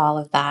 like all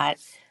of that.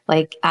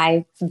 Like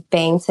I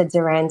bang to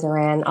Duran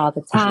Duran all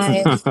the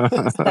time,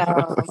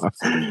 so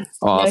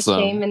no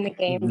shame Awesome. in the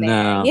game there.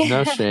 No,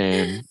 no Yeah,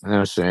 shame.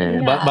 No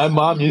shame. My no.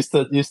 mom used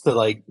to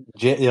like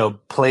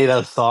play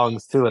those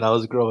songs too when I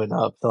was growing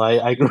up. So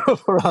I grew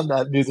up around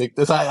that music.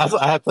 That's why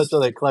I have such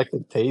an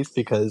eclectic taste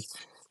because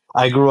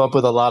I grew up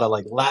with a lot of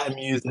like Latin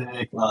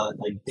music,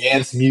 like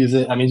dance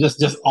music. I mean,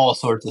 just all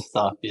sorts of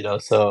stuff.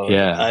 So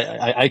Yeah.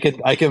 I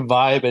can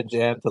vibe and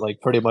jam to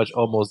like pretty much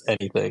almost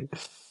anything.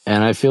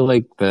 And I feel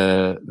like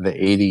the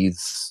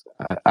 80s,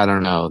 I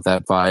don't know,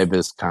 that vibe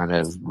is kind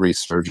of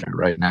resurgent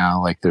right now.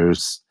 Like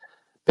there's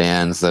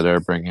bands that are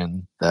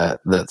bringing that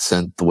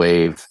synth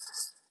wave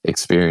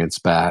experience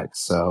back.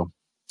 So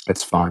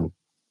it's fun.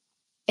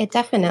 It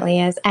definitely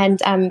is.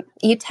 And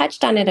you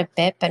touched on it a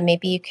bit, but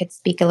maybe you could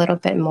speak a little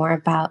bit more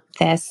about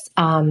this,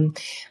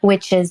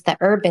 which is the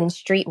urban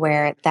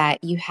streetwear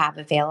that you have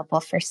available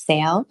for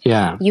sale.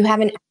 Yeah. You have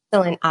an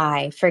excellent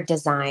eye for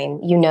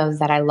design. You know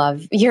that I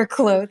love your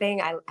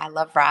clothing, I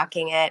love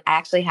rocking it. I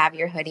actually have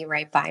your hoodie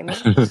right by me.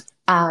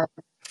 Um,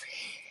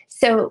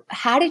 so,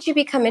 how did you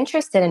become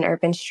interested in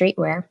urban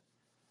streetwear?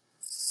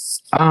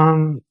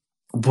 um,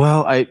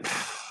 well, I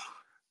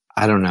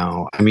don't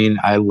know. I mean,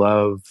 I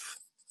love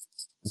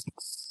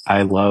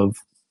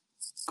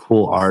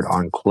cool art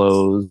on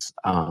clothes.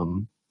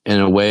 In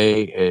a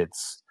way,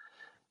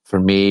 for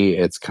me,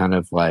 it's kind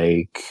of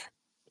like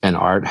an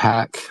art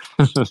hack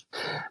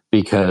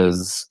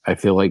because I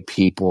feel like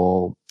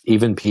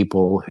even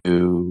people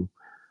who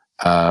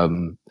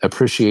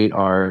appreciate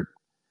art,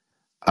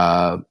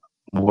 uh,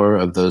 more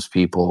of those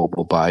people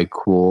will buy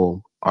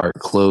cool art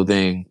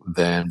clothing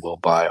than will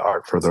buy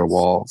art for their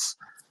walls.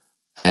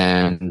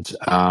 And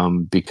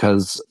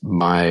because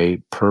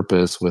my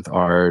purpose with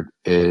art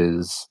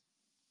is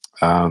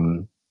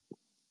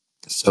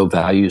so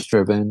values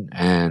driven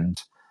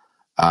and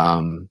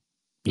um,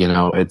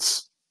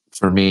 it's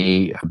for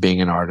me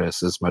being an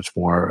artist is much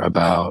more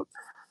about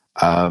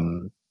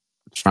um,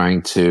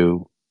 trying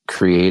to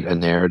create a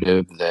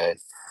narrative that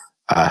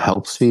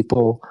helps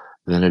people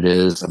than it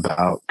is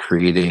about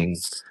creating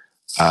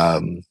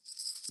um,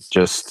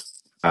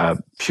 just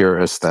pure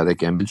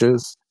aesthetic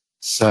images.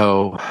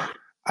 So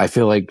I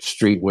feel like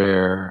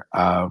streetwear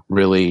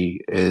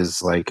really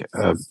is like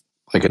a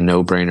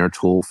no-brainer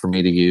tool for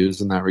me to use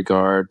in that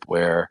regard,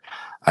 where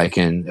I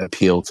can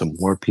appeal to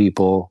more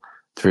people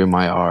through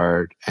my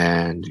art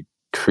and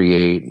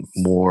create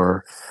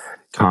more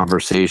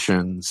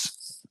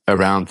conversations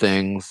around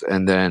things,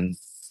 and then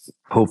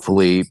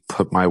hopefully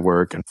put my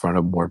work in front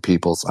of more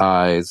people's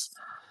eyes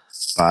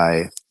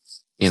by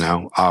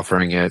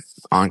offering it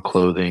on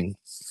clothing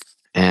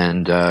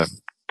and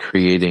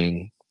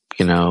creating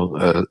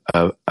a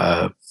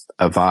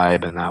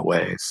vibe in that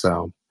way.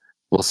 So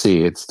we'll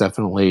see. It's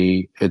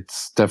definitely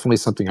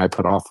something I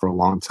put off for a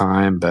long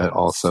time, but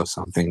also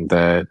something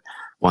that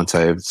once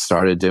I've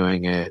started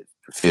doing it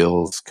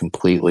feels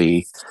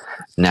completely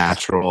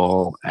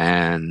natural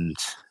and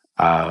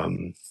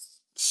um,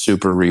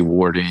 super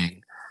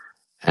rewarding.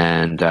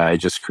 And I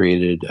just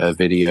created a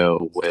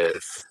video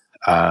with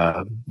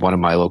one of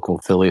my local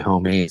Philly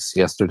homies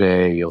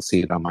yesterday. You'll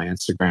see it on my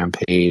Instagram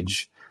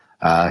page.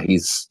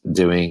 He's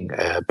doing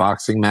a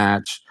boxing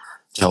match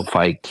to help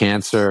fight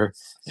cancer,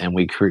 and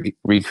we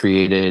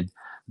recreated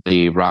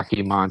the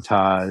Rocky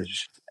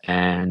montage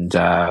and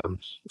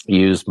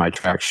used my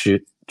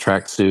tracksuit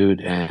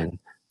and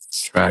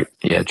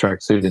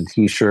tracksuit and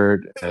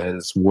t-shirt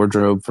as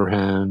wardrobe for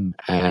him.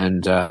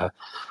 And I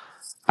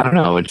don't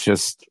know,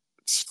 it's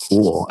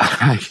cool.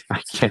 I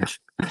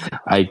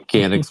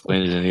can't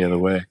explain it any other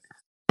way.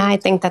 I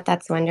think that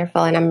that's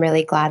wonderful. And I'm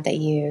really glad that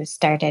you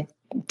started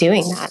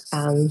doing that.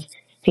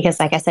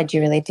 Because, like I said,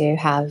 you really do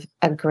have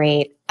a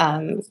great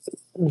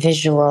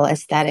visual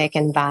aesthetic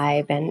and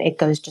vibe, and it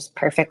goes just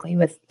perfectly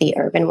with the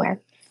urban wear.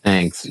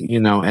 Thanks.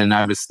 And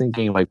I was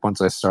thinking, like,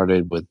 once I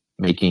started with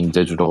making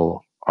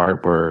digital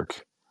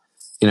artwork,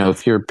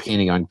 if you're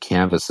painting on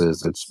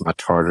canvases, it's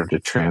much harder to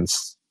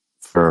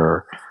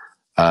transfer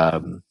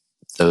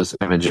those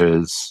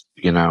images,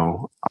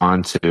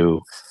 onto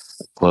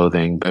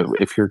clothing. But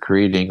if you're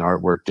creating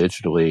artwork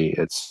digitally,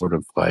 it's sort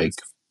of like,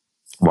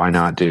 why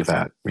not do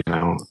that?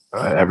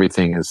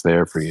 Everything is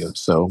there for you,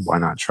 so why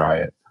not try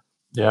it?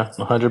 Yeah,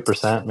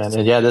 100%, man.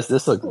 And yeah, this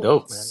looks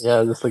dope, man.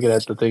 Yeah, just looking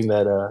at the thing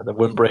that the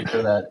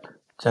windbreaker that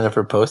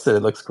Jennifer posted, it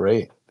looks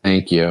great.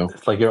 Thank you.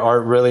 It's like your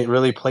art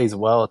really plays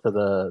well to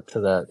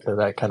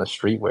that kind of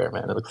streetwear,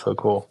 man. It looks so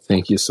cool.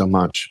 Thank you so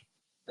much.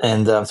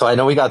 And so I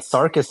know we got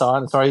Sarkis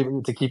on. Sorry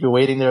to keep you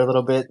waiting there a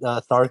little bit,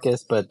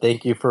 Sarkis, but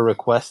thank you for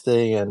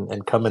requesting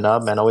and coming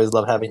up, man. Always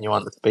love having you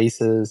on the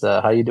spaces.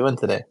 How you doing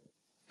today?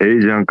 Hey,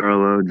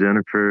 Giancarlo,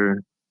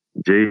 Jennifer,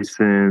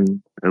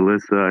 Jason,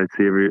 Alyssa. I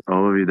see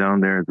all of you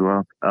down there as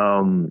well.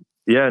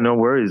 Yeah, no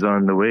worries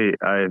on the wait.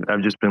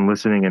 I've just been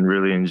listening and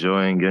really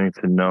enjoying getting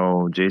to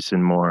know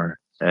Jason more,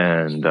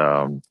 and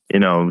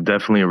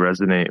definitely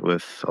resonate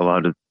with a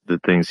lot of the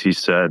things he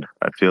said.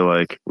 I feel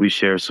like we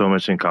share so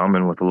much in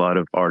common with a lot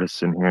of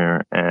artists in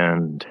here,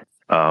 and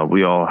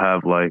we all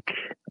have like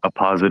a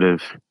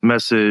positive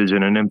message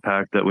and an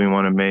impact that we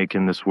want to make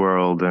in this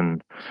world.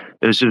 And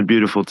it's just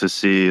beautiful to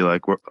see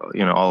like we're,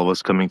 all of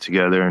us coming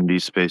together in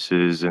these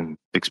spaces and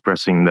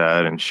expressing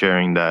that and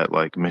sharing that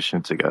like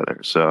mission together.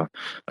 So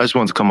I just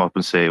wanted to come up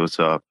and say what's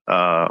up.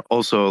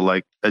 Also,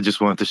 like, I just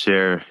wanted to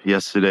share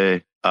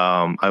yesterday,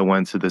 I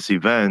went to this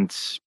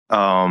event.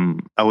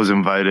 I was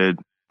invited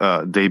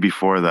day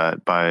before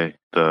that by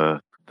the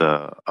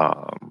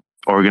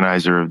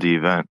organizer of the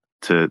event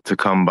to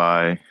come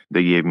by.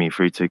 They gave me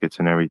free tickets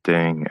and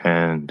everything,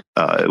 and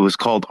it was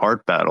called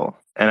Art Battle.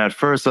 And at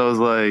first I was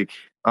like,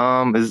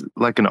 is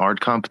like an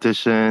art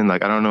competition,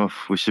 like I don't know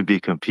if we should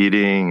be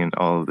competing and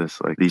all of this,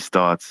 like these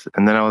thoughts.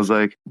 And then I was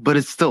like, but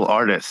it's still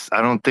artists.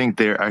 I don't think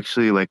they're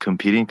actually like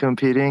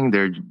competing.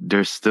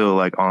 They're still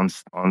like on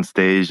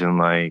stage, and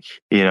like,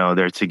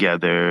 they're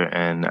together,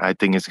 and I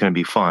think it's going to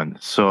be fun.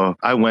 So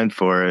I went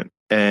for it.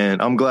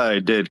 And I'm glad I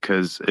did,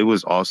 because it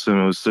was awesome.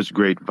 It was such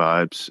great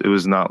vibes. It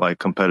was not like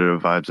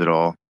competitive vibes at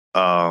all.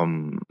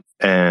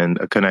 And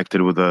I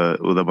connected with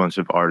a bunch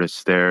of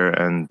artists there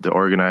and the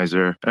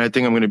organizer. And I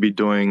think I'm going to be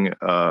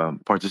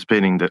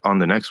participating on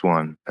the next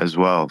one as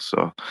well.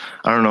 So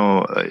I don't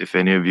know if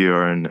any of you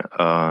are in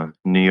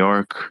New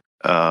York.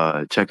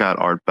 Check out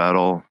Art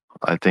Battle.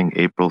 I think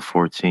April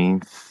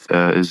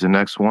 14th is the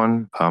next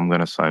one. I'm going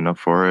to sign up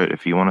for it.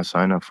 If you want to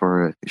sign up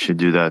for it, you should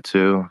do that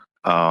too.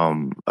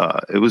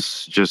 It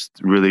was just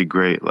really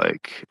great,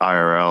 like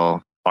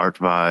IRL art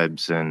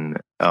vibes, and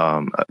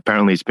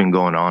apparently it's been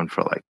going on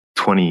for like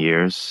 20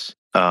 years.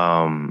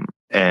 And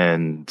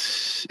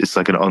it's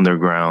like an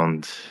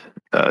underground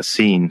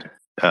scene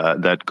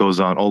that goes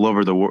on all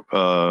over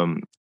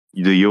the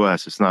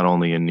US. It's not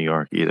only in New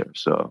York either.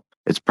 So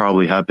it's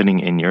probably happening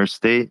in your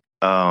state.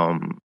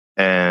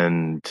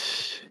 And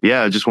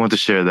yeah, I just want to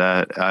share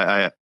that.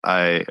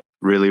 I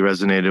really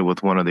resonated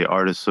with one of the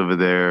artists over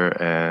there,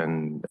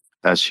 and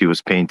as she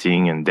was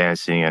painting and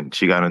dancing and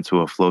she got into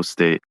a flow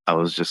state, I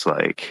was just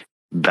like,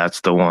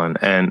 that's the one.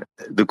 And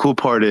the cool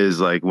part is,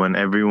 like, when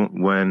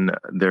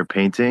they're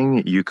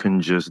painting, you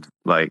can just,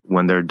 like,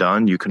 when they're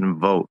done, you can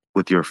vote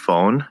with your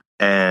phone.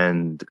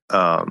 And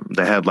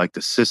they have like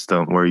the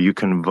system where you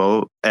can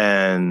vote,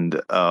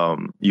 and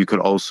you could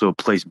also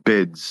place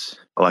bids,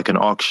 like an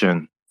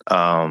auction,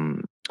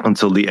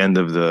 until the end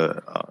of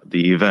the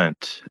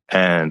event.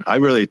 And I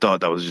really thought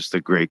that was just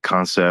a great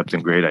concept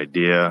and great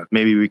idea.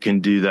 Maybe we can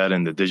do that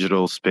in the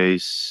digital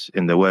space,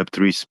 in the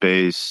Web3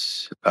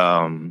 space,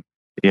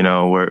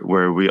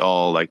 where we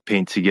all like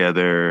paint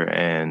together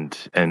and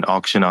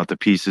auction out the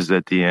pieces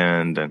at the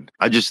end. And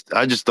I just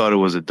thought it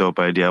was a dope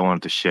idea. I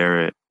wanted to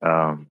share it.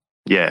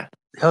 Yeah.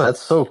 Oh,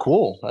 that's so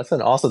cool. That's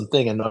an awesome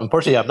thing. And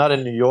unfortunately, I'm not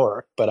in New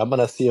York, but I'm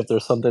gonna see if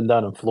there's something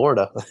down in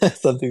Florida,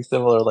 something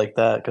similar like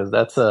that, because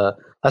that's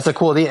a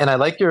cool idea. And I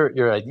like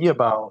your idea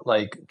about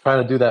like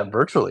trying to do that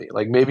virtually.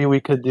 Like maybe we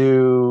could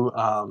do.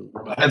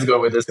 Where my head's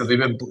going with this because we've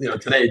been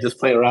today just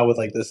playing around with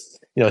like this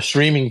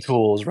streaming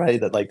tools,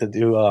 right? That like to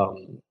do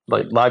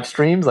like live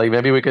streams. Like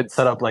maybe we could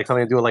set up like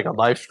something to do like a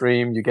live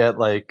stream. You get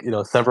like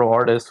several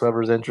artists,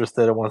 whoever's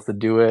interested and wants to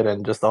do it,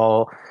 and just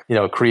all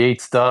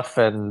create stuff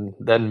and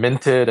then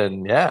mint it.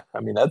 And yeah,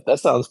 I mean, that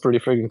sounds pretty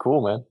freaking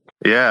cool, man.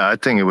 Yeah, I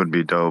think it would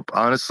be dope.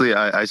 Honestly,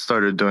 I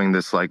started doing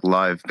this like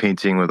live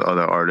painting with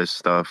other artists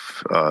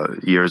stuff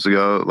years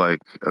ago, like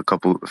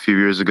a few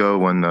years ago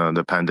when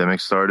the pandemic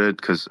started,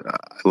 because I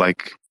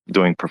like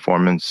doing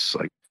performance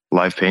like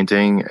live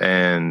painting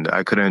and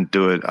I couldn't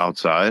do it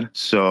outside.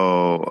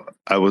 So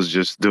I was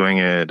just doing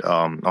it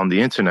on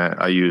the internet.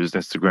 I used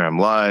Instagram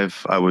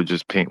Live. I would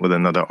just paint with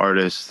another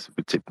artist,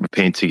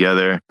 paint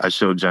together. I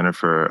showed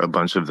Jennifer a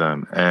bunch of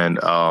them, and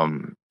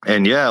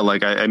yeah,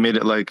 like I made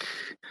it like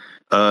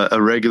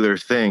a regular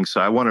thing. So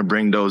I want to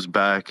bring those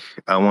back.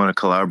 I want to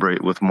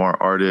collaborate with more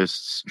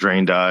artists,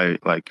 DrainedEye,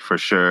 like for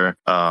sure.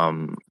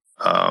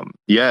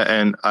 Yeah,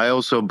 and I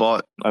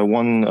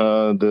won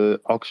the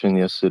auction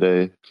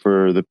yesterday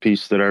for the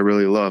piece that I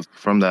really love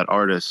from that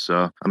artist.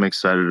 So I'm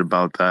excited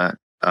about that.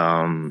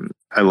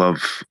 I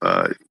love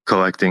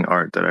collecting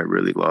art that I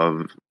really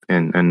love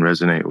and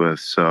resonate with.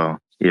 So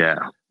yeah.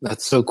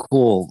 That's so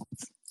cool.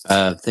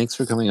 Thanks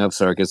for coming up,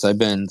 Sarkis. I've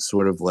been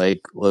sort of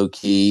like low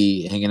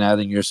key hanging out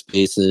in your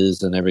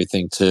spaces and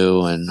everything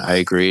too. And I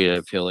agree.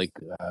 I feel like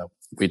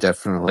we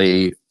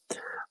definitely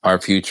are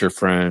future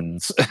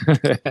friends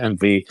and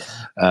be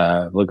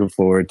looking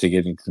forward to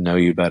getting to know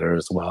you better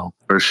as well.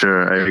 For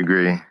sure. I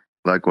agree.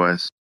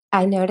 Likewise.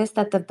 I noticed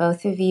that the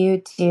both of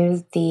you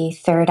do the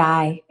third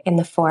eye in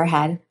the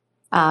forehead.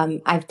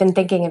 I've been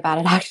thinking about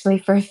it actually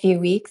for a few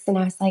weeks, and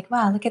I was like,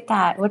 "Wow, look at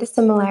that! What a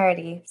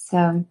similarity!"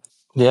 So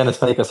Yeah, and it's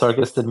funny because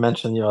Sarkis did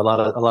mention a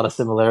lot of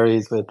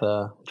similarities with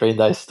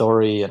DrainedEye's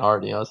story and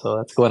art. So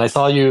that's cool. And I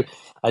saw you.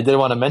 I did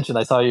want to mention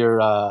I saw your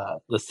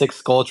the six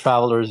skull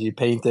travelers you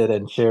painted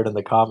and shared in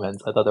the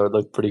comments. I thought that would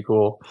look pretty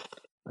cool.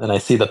 And I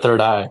see the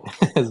third eye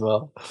as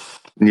well.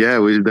 Yeah,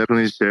 we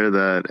definitely share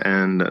that,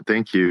 and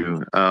thank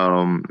you.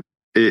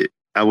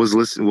 I was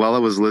listening while I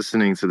was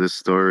listening to the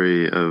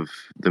story of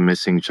the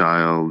missing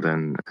child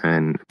and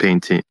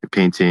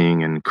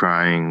painting and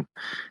crying,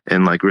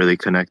 and like really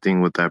connecting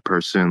with that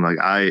person. Like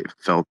I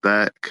felt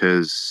that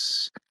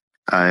because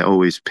I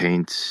always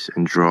paint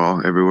and draw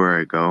everywhere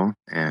I go,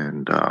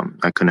 and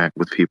I connect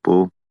with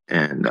people.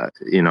 And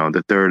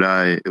the third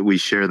eye, we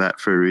share that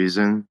for a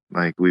reason.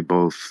 Like we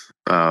both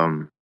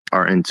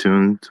are in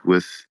tune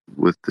with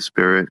the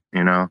spirit,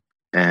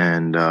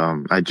 and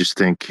I just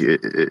think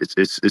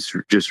it's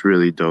just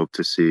really dope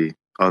to see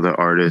other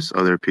artists,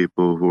 other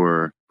people who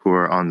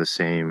are on the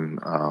same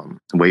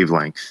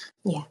wavelength.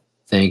 yeah.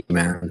 Thank you,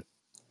 man.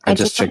 I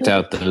just checked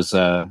out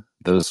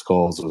those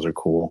skulls. Those are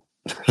cool.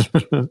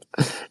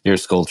 Your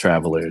skull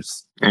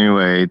travelers.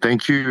 Anyway,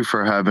 thank you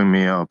for having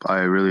me up.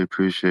 I really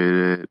appreciate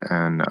it,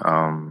 and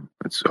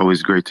it's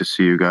always great to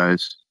see you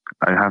guys.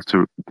 I have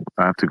to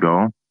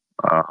go.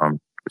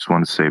 Just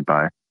want to say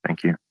bye.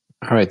 Thank you.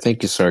 All right.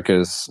 Thank you,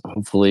 Sarkis.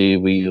 Hopefully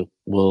we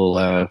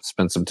will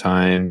spend some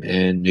time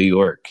in New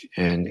York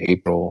in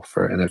April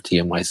for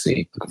NFT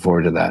NYC. Looking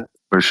forward to that.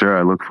 For sure.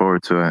 I look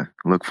forward to it.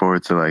 Look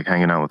forward to like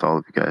hanging out with all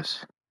of you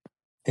guys.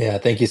 Yeah,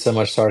 thank you so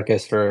much,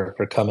 Sarkis, for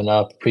coming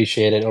up.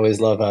 Appreciate it. Always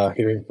love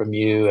hearing from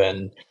you,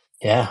 and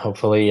yeah,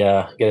 hopefully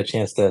get a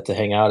chance to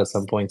hang out at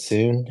some point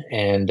soon.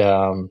 And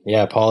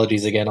yeah,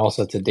 apologies again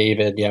also to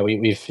David. Yeah,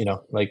 we've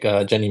like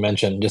Jenny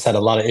mentioned, just had a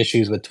lot of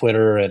issues with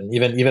Twitter, and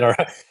even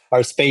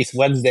our space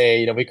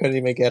Wednesday. We couldn't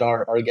even get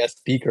our guest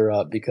speaker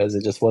up because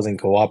it just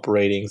wasn't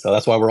cooperating. So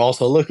that's why we're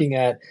also looking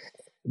at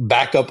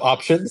backup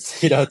options,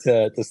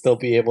 to still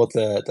be able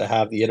to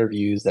have the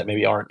interviews that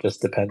maybe aren't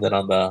just dependent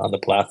on the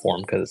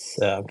platform because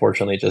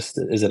unfortunately it just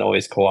isn't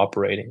always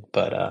cooperating.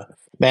 But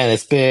man,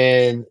 it's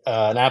been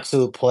an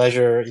absolute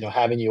pleasure,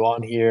 having you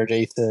on here,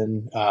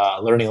 Jason.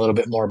 Learning a little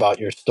bit more about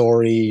your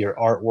story, your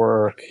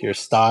artwork, your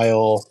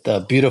style, the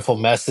beautiful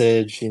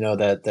message,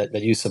 that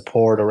you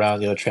support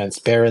around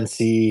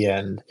transparency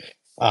and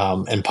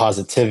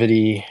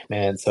positivity,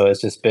 man. So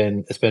it's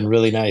been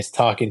really nice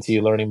talking to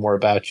you, learning more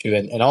about you,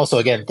 and also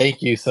again,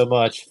 thank you so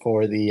much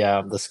for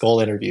the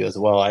skull interview as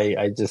well.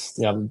 I just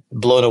I'm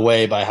blown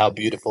away by how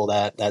beautiful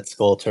that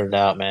skull turned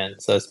out, man.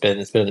 So it's been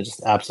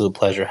just absolute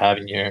pleasure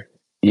having you here.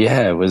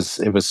 Yeah, it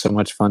was so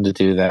much fun to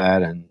do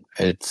that, and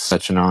it's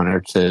such an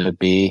honor to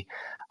be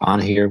on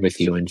here with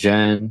you and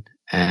Jen.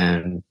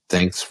 And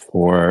thanks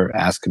for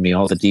asking me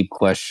all the deep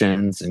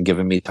questions and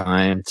giving me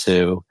time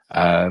to,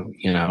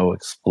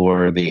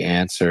 explore the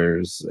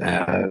answers,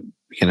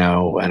 in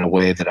a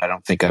way that I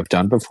don't think I've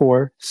done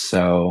before.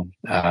 So,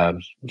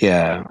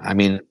 yeah, I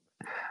mean,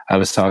 I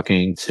was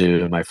talking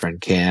to my friend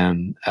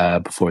Cam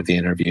before the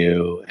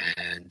interview,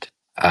 and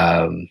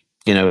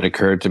it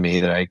occurred to me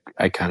that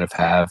I kind of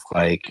have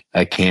like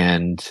a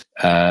canned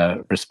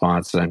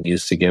response that I'm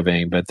used to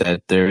giving, but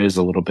that there is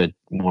a little bit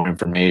more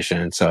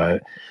information. So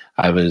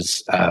I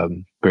was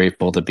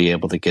grateful to be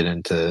able to get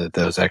into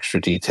those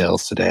extra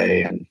details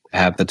today and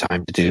have the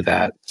time to do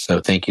that. So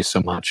thank you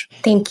so much.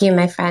 Thank you,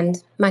 my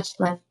friend. Much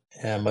love.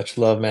 Yeah, much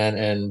love, man.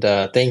 And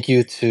thank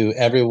you to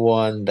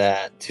everyone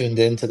that tuned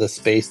into the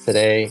space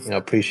today.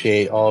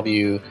 Appreciate all of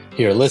you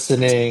here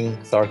listening.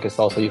 Sarkis,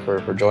 also you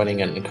for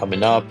joining and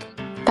coming up.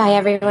 Bye,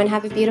 everyone.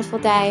 Have a beautiful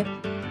day.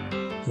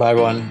 Bye,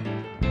 everyone.